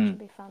 which will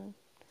be fun.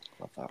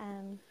 Love that.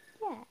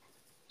 Yeah.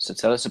 So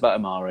tell us about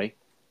Amari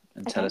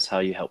and tell us how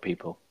you help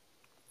people.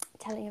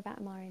 Telling you about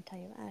Amari and tell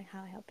you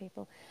how I help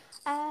people.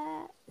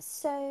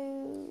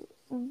 So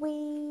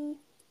we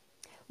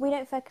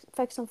don't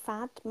focus on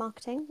fad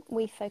marketing.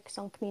 We focus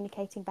on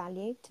communicating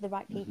value to the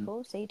right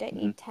people. So you don't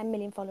need 10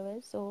 million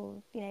followers or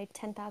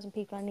 10,000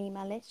 people on an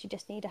email list. You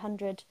just need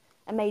 100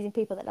 amazing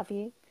people that love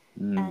you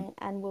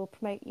and will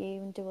promote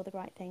you and do all the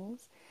right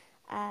things.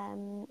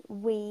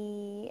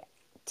 We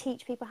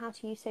teach people how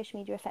to use social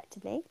media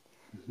effectively,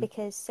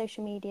 because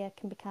social media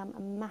can become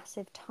a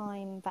massive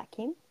time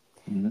vacuum.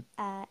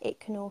 It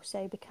can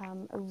also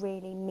become a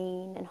really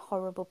mean and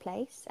horrible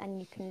place, and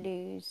you can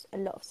lose a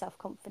lot of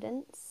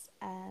self-confidence,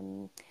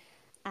 and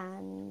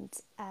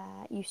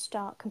you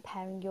start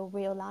comparing your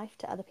real life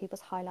to other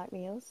people's highlight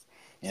reels.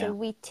 So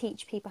we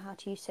teach people how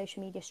to use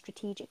social media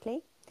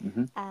strategically,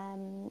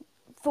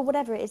 for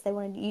whatever it is they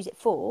want to use it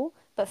for,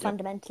 but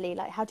fundamentally,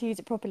 like how to use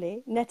it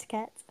properly,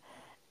 netiquette.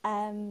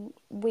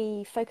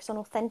 We focus on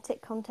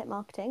authentic content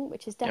marketing,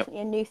 which is definitely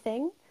a new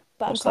thing,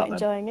 but I'm quite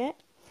enjoying it.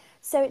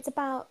 So it's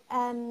about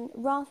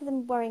rather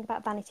than worrying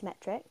about vanity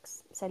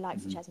metrics, so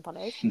likes and shares and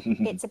follows,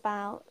 it's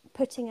about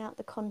putting out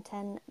the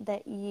content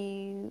that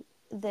you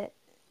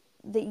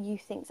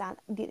think adds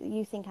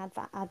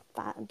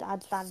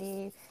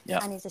value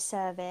Yeah. and is a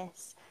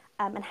service,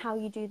 and how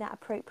you do that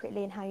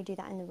appropriately and how you do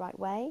that in the right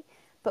way,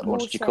 but And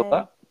what did you call also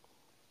that?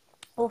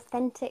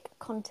 authentic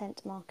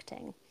content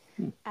marketing.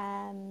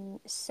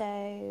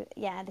 So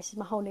yeah, this is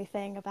my whole new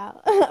thing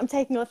about I'm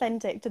taking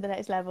authentic to the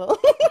next level.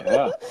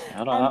 Yeah,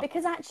 I like that.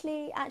 Because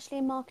actually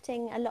in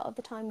marketing, a lot of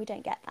the time we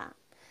don't get that.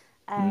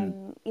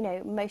 You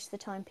know, most of the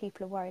time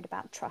people are worried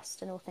about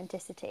trust and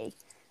authenticity.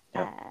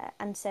 Yeah.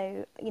 And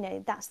so, you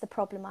know, that's the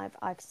problem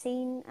I've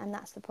seen, and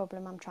that's the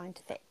problem I'm trying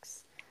to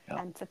fix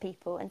Yeah. for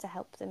people, and to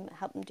help them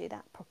do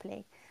that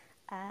properly.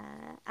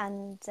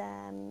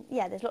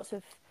 Yeah, there's lots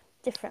of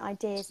different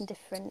ideas and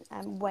different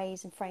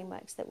ways and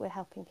frameworks that we're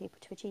helping people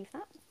to achieve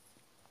that.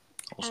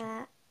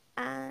 Awesome.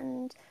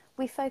 And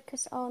we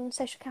focus on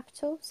social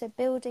capital, so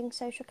building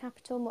social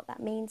capital and what that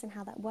means and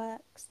how that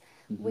works.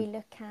 We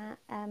look at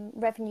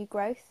revenue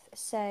growth,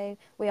 so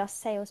we are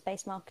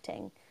sales-based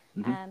marketing.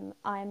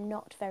 I am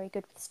not very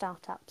good with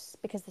startups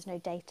because there's no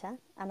data,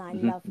 and I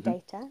love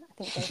data. I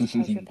think data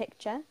tells you a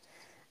picture.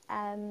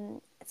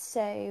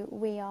 So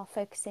we are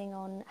focusing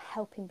on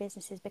helping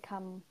businesses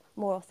become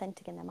more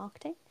authentic in their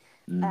marketing,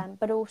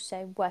 but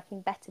also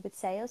working better with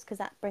sales, because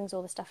that brings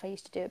all the stuff I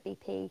used to do at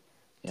BP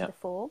to the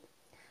fore.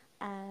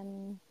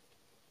 And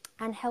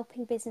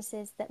helping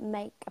businesses that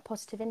make a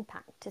positive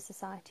impact to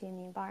society and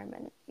the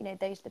environment. You know,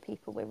 those are the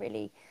people we're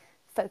really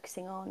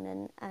focusing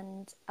on.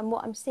 And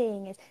what I'm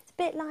seeing is it's a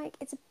bit like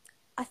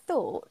I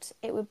thought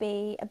it would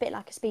be a bit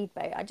like a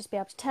speedboat. I'd just be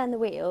able to turn the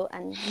wheel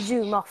and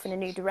zoom off in a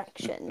new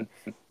direction.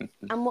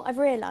 And what I've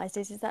realised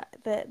is that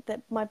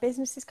my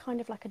business is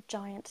kind of like a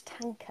giant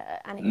tanker,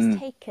 and it's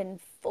taken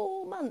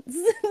 4 months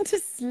to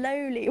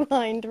slowly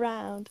wind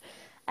round.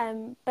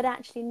 But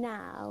actually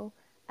now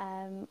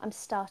I'm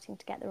starting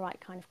to get the right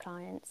kind of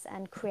clients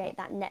and create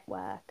that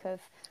network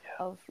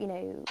of you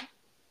know,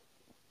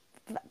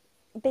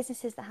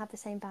 businesses that have the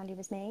same value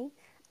as me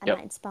and that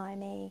inspire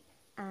me,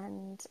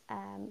 and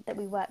that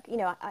we work. You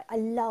know, I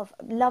love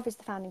is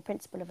the founding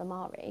principle of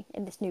Amari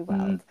in this new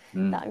world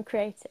that I'm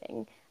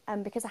creating,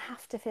 because I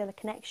have to feel a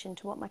connection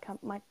to what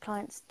my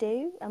clients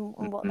do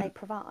and what they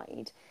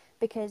provide,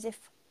 because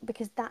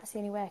that's the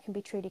only way I can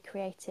be truly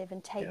creative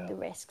and take the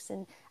risks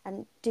and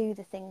do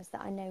the things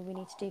that I know we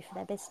need to do for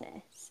their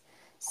business.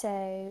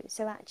 So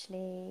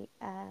actually,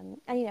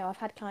 and you know, I've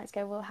had clients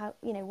go, well, how,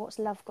 you know, what's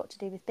love got to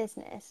do with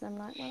business? And I'm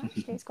like, well,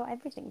 actually, it's got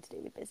everything to do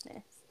with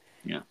business.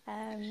 Yeah.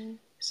 Um,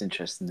 It's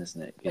interesting,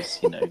 isn't it?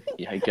 Because, you know, I'm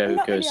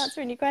not really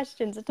answering your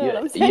questions at all. Yeah,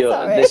 I'm so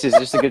sorry. this is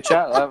just a good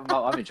chat.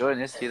 I'm enjoying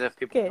this. You know,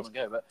 people come and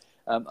go, but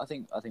I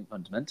think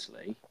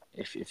fundamentally,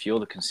 if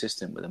you're the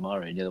consistent with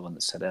Amari and you're the one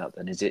that set out,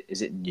 then is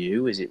it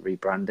new? Is it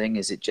rebranding?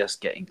 Is it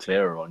just getting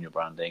clearer on your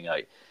branding?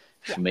 Like,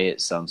 for me, it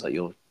sounds like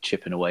you're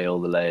chipping away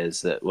all the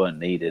layers that weren't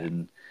needed,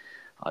 and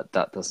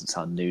that doesn't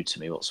sound new to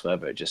me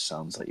whatsoever. It just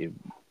sounds like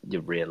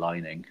you're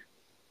realigning.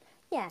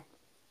 Yeah,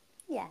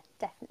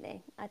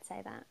 definitely. I'd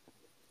say that.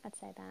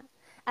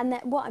 And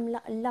that what I'm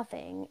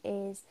loving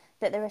is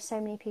that there are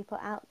so many people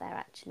out there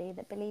actually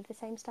that believe the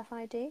same stuff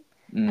I do.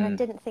 And I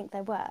didn't think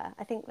there were.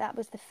 I think that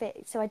was the fear.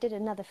 So I did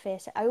another fear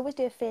set. I always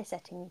do a fear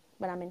setting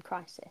when I'm in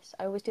crisis.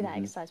 I always do that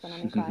exercise when I'm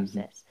in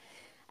crisis.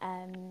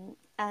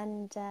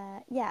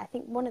 Yeah, I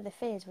think one of the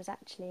fears was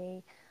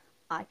actually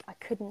I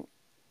couldn't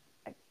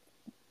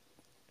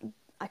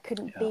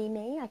be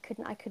me. I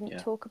couldn't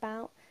talk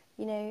about,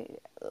 you know,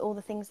 all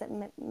the things that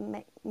mean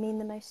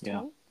the most to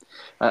me.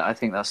 I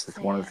think that's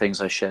one of the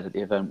things I shared at the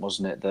event,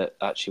 wasn't it? That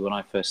actually, when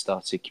I first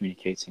started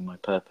communicating my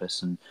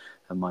purpose and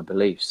my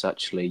beliefs,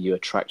 actually, you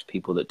attract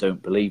people that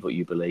don't believe what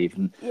you believe,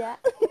 and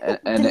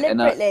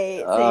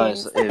deliberately.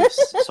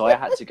 So I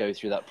had to go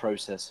through that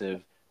process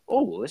of,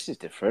 oh, well, this is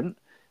different,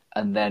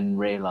 and then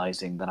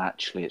realizing that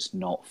actually it's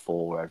not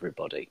for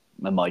everybody.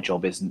 And my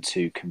job isn't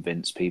to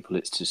convince people;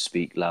 it's to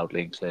speak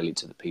loudly and clearly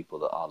to the people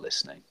that are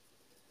listening.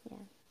 Yeah.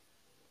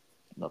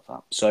 Love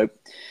that. So,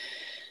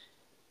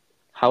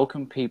 how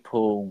can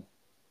people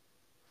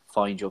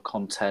find your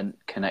content,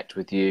 connect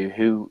with you?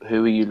 Who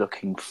are you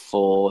looking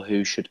for?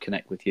 Who should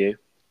connect with you?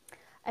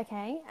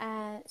 Okay,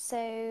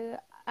 so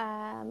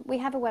we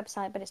have a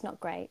website, but it's not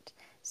great.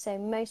 So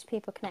most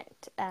people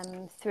connect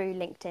through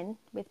LinkedIn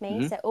with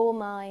me. So all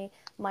my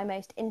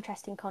most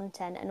interesting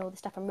content and all the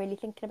stuff I'm really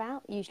thinking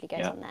about usually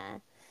goes on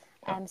there.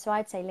 So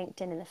I'd say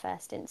LinkedIn in the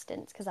first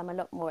instance, because I'm a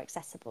lot more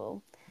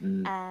accessible.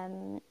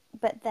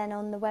 But then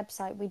on the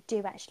website, we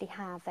do actually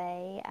have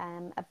a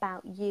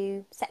About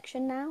You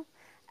section now,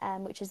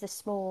 which is the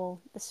small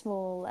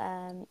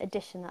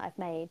addition that I've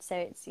made. So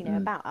it's, you know,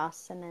 about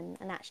us and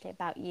actually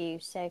about you.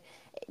 So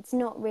it's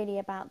not really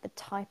about the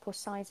type or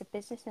size of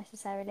business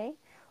necessarily,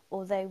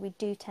 although we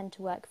do tend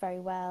to work very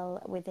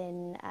well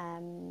within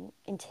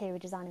interior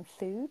design and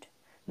food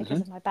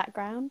because of my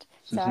background.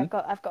 So I've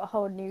got a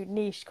whole new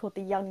niche called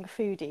the young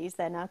foodies.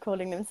 They're now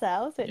calling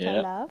themselves, which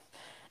I love.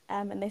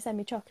 and they send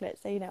me chocolate,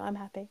 so I'm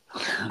happy.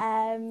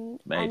 And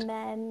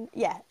then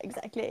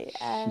exactly.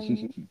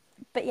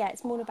 But yeah,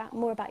 it's more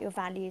about your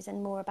values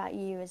and more about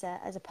you as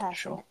a person,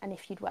 Sure. and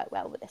if you'd work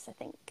well with this, I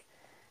think.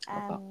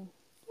 Yeah.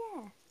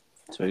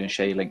 So we're going to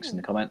share your links in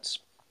the comments.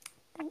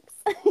 Thanks.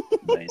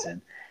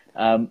 Amazing.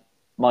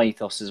 My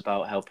ethos is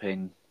about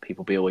helping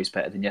people be always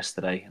better than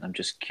yesterday, and I'm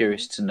just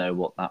curious to know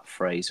what that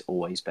phrase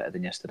 "always better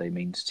than yesterday"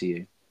 means to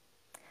you.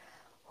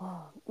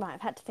 Oh, right,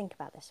 I've had to think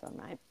about this one,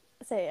 right?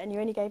 So, and you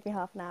only gave me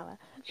half an hour,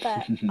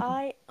 but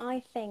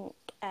I think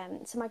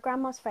so. My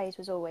grandma's phrase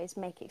was always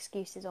 "make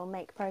excuses or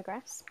make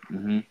progress,"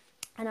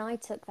 and I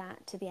took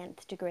that to the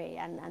nth degree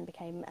and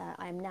became.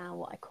 I am now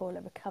what I call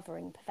a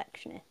recovering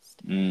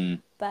perfectionist.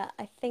 But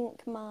I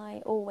think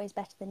my always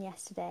better than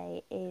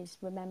yesterday is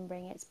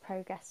remembering it's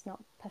progress,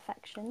 not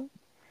perfection.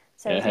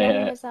 So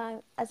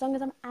as long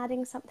as I'm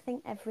adding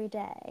something every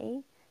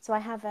day, so I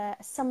have a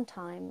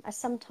sometime,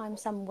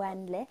 some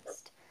when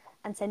list,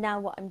 and so now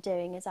what I'm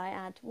doing is I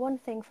add one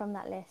thing from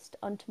that list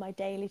onto my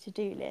daily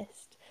to-do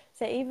list.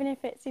 So even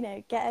if it's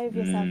get over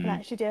yourself and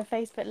actually do a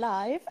Facebook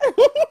Live,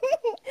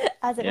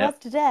 as it was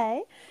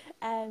today,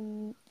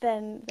 then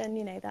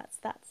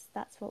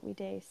that's what we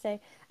do. So,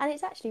 and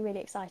it's actually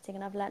really exciting,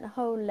 and I've learned a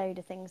whole load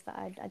of things that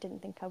I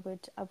didn't think I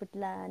would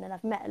learn, and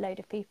I've met a load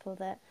of people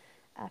that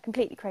are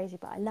completely crazy,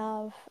 but I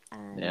love,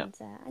 and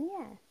that's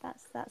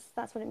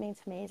what it means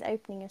for me, is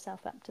opening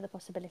yourself up to the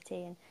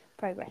possibility and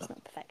progress,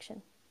 not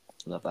perfection.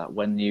 Love that.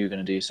 When are you going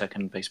to do your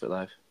second Facebook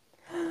Live?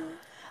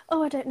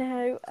 Oh, I don't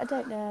know.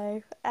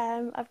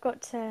 I've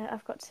got to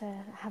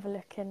have a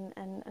look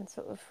and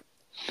sort of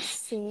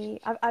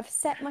see. I've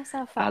set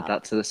myself up. Add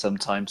that to the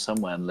sometime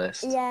somewhere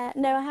list. Yeah,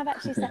 no, I have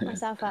actually set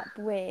myself up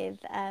with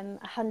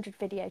 100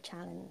 video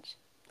challenge,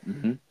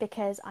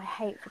 because I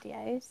hate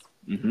videos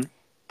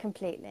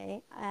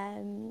completely.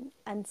 And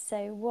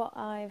so what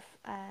I've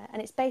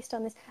and it's based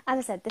on this, as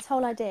I said, this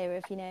whole idea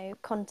of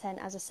content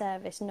as a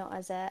service, not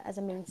as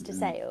a means to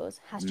sales,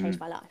 has changed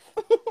my life.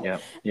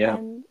 Yeah.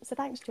 So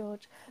thanks,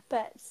 George.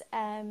 But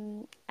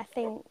I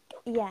think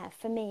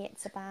for me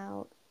it's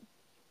about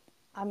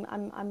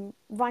I'm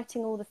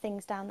writing all the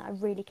things down that I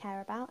really care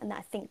about and that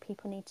I think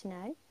people need to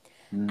know.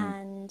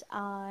 And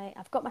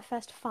I've got my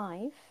first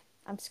 5.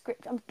 I'm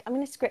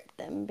going to script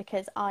them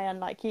because I,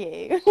 unlike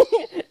you,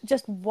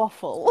 just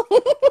waffle.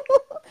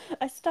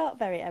 I start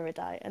very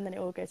erudite and then it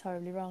all goes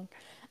horribly wrong.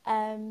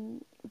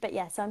 But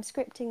yeah, so I'm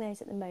scripting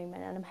those at the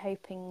moment, and I'm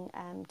hoping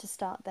to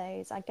start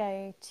those. I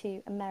go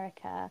to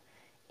America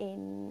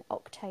in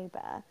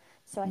October,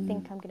 so I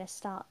think I'm going to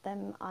start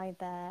them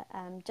either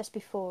just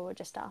before or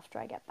just after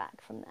I get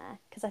back from there,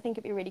 because I think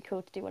it'd be really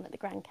cool to do one at the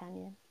Grand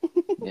Canyon.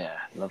 Yeah,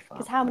 love that.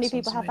 Because how many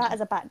people have that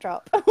as a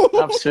backdrop?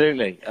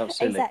 Absolutely.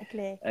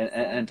 Exactly.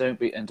 And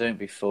don't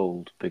be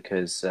fooled,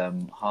 because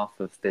half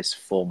of this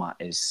format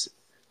is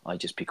I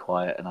just be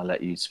quiet and I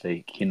let you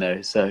speak.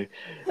 So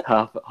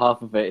half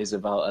of it is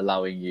about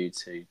allowing you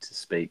to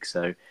speak.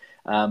 So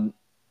I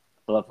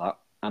love that.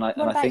 What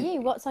about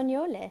you? What's on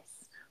your list?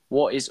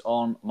 What is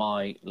on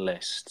my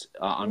list?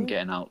 I'm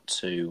getting out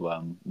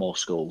to more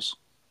schools.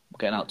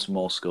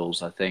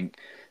 I think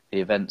the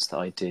events that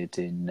I did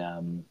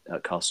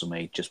at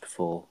Castlemead just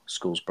before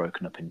school's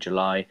broken up in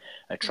July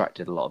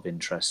attracted a lot of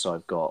interest. So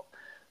I've got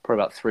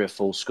probably about 3 or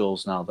 4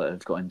 schools now that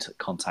have got into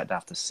contact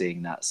after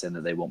seeing that, saying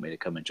that they want me to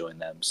come and join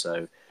them.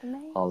 So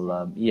amazing. I'll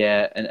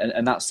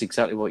and that's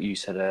exactly what you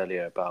said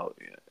earlier about.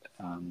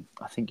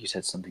 I think you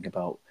said something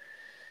about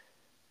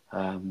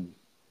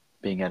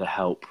being able to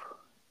help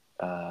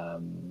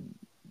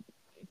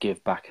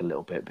give back a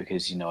little bit,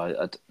 because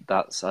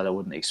I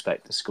wouldn't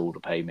expect the school to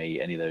pay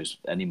me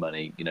any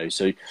money.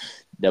 So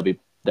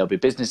there'll be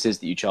businesses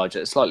that you charge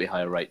at a slightly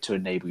higher rate to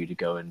enable you to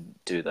go and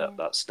do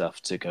that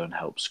stuff, to go and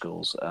help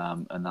schools,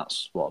 and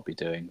that's what I'll be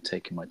doing,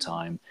 taking my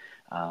time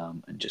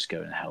and just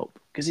go and help,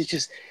 because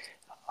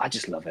I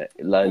just love it.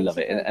 I love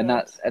it, and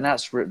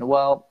that's written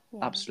well.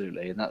 Yeah.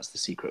 Absolutely, and that's the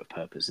secret of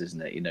purpose,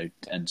 isn't it?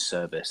 And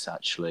service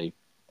actually.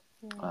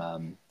 Yeah.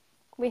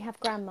 We have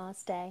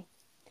Grandma's Day.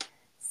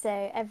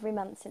 So every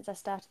month since I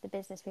started the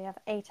business, we have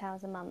 8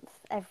 hours a month.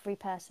 Every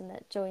person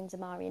that joins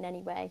Amari in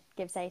any way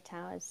gives 8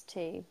 hours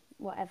to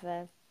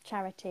whatever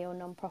charity or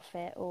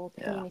non-profit or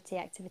community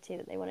activity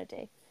that they want to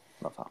do.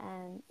 Love that.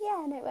 And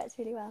it works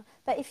really well.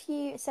 But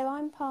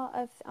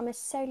I'm a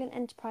Solent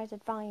Enterprise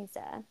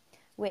Advisor,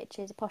 which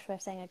is a posh way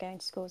of saying I go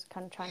into schools and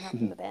kind of try and help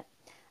them a bit,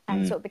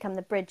 and sort of become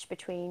the bridge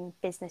between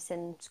business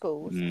and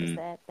schools, because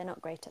they're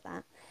not great at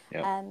that.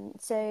 Yep.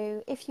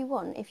 So if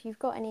you've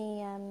got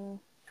any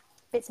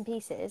bits and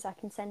pieces I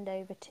can send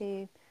over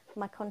to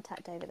my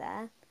contact over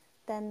there,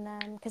 then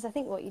because I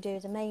think what you do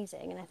is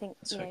amazing, and I think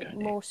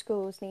more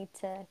schools need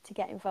to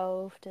get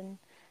involved, and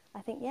I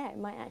think it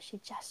might actually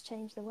just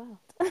change the world.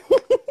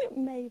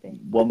 Maybe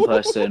one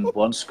person,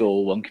 one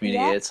school, one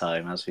community at a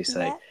time, as we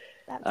say.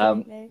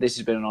 Absolutely. This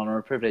has been an honour and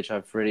a privilege.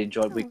 I've really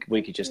enjoyed.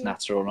 We could just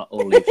natter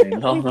all evening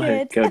long.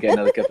 Go get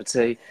another cup of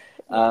tea.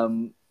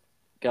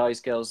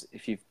 Guys, girls,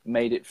 if you've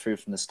made it through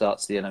from the start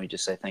to the end, let me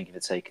just say thank you for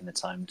taking the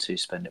time to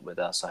spend it with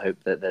us. I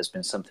hope that there's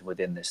been something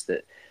within this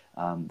that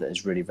that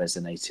has really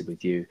resonated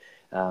with you.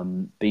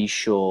 Be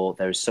sure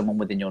there is someone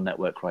within your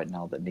network right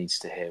now that needs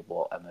to hear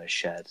what Emma has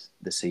shared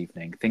this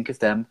evening. Think of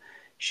them,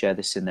 share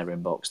this in their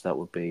inbox. That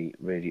would be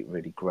really,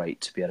 really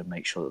great to be able to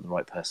make sure that the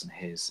right person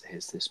hears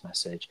this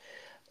message.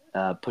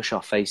 Push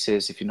our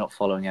faces. If you're not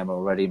following Emma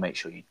already, make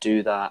sure you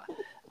do that.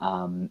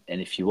 And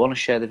if you want to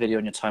share the video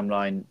on your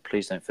timeline,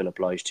 please don't feel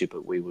obliged to,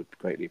 but we would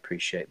greatly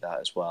appreciate that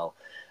as well.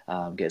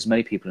 Get as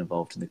many people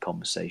involved in the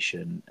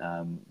conversation.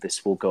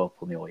 This will go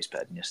up on the Always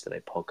Better Than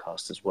Yesterday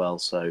podcast as well.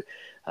 So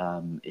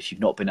if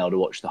you've not been able to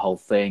watch the whole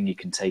thing, you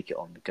can take it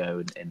on the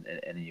go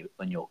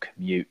on your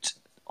commute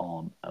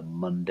on a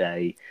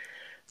Monday,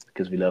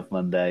 because we love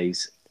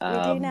Mondays. We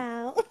do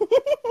now.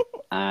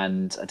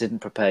 And I didn't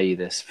prepare you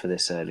for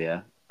this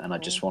earlier, and I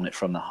just want it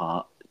from the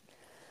heart.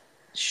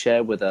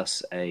 Share with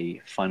us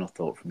a final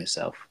thought from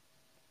yourself.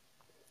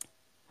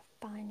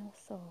 Final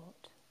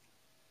thought.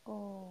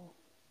 Oh.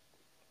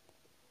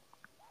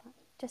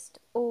 Just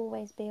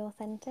always be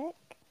authentic.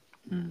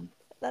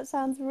 That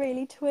sounds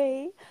really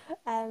twee,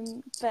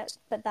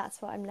 but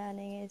that's what I'm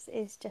learning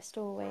is just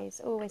always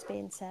be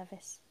in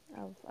service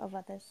of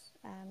others,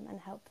 and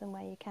help them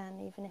where you can,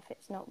 even if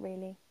it's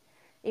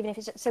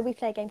just, so we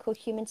play a game called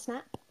Human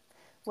Snap,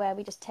 where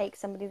we just take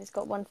somebody that's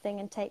got one thing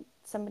and take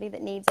somebody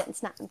that needs it and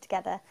snap them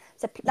together.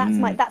 So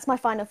that's my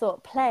final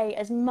thought. Play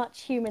as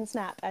much Human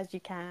Snap as you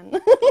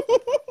can.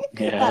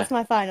 Yeah. That's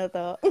my final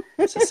thought.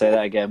 So say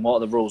that again. What are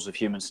the rules of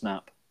Human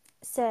Snap?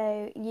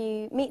 So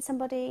you meet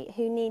somebody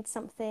who needs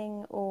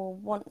something or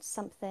wants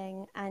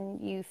something, and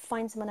you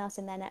find someone else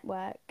in your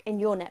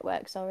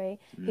network,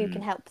 who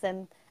can help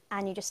them,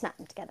 and you just snap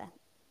them together,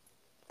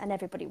 and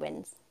everybody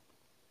wins.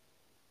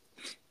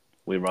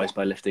 We rise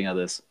by lifting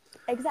others.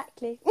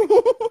 Exactly.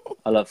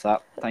 I love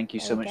that. Thank you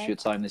so much for your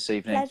time this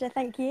evening. Pleasure,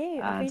 thank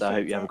you. And I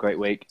hope you have a great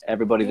week.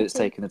 Everybody that's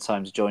taken the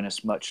time to join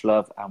us, much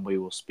love, and we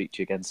will speak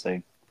to you again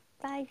soon.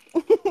 Bye.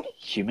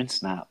 Human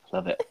Snap.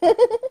 Love it.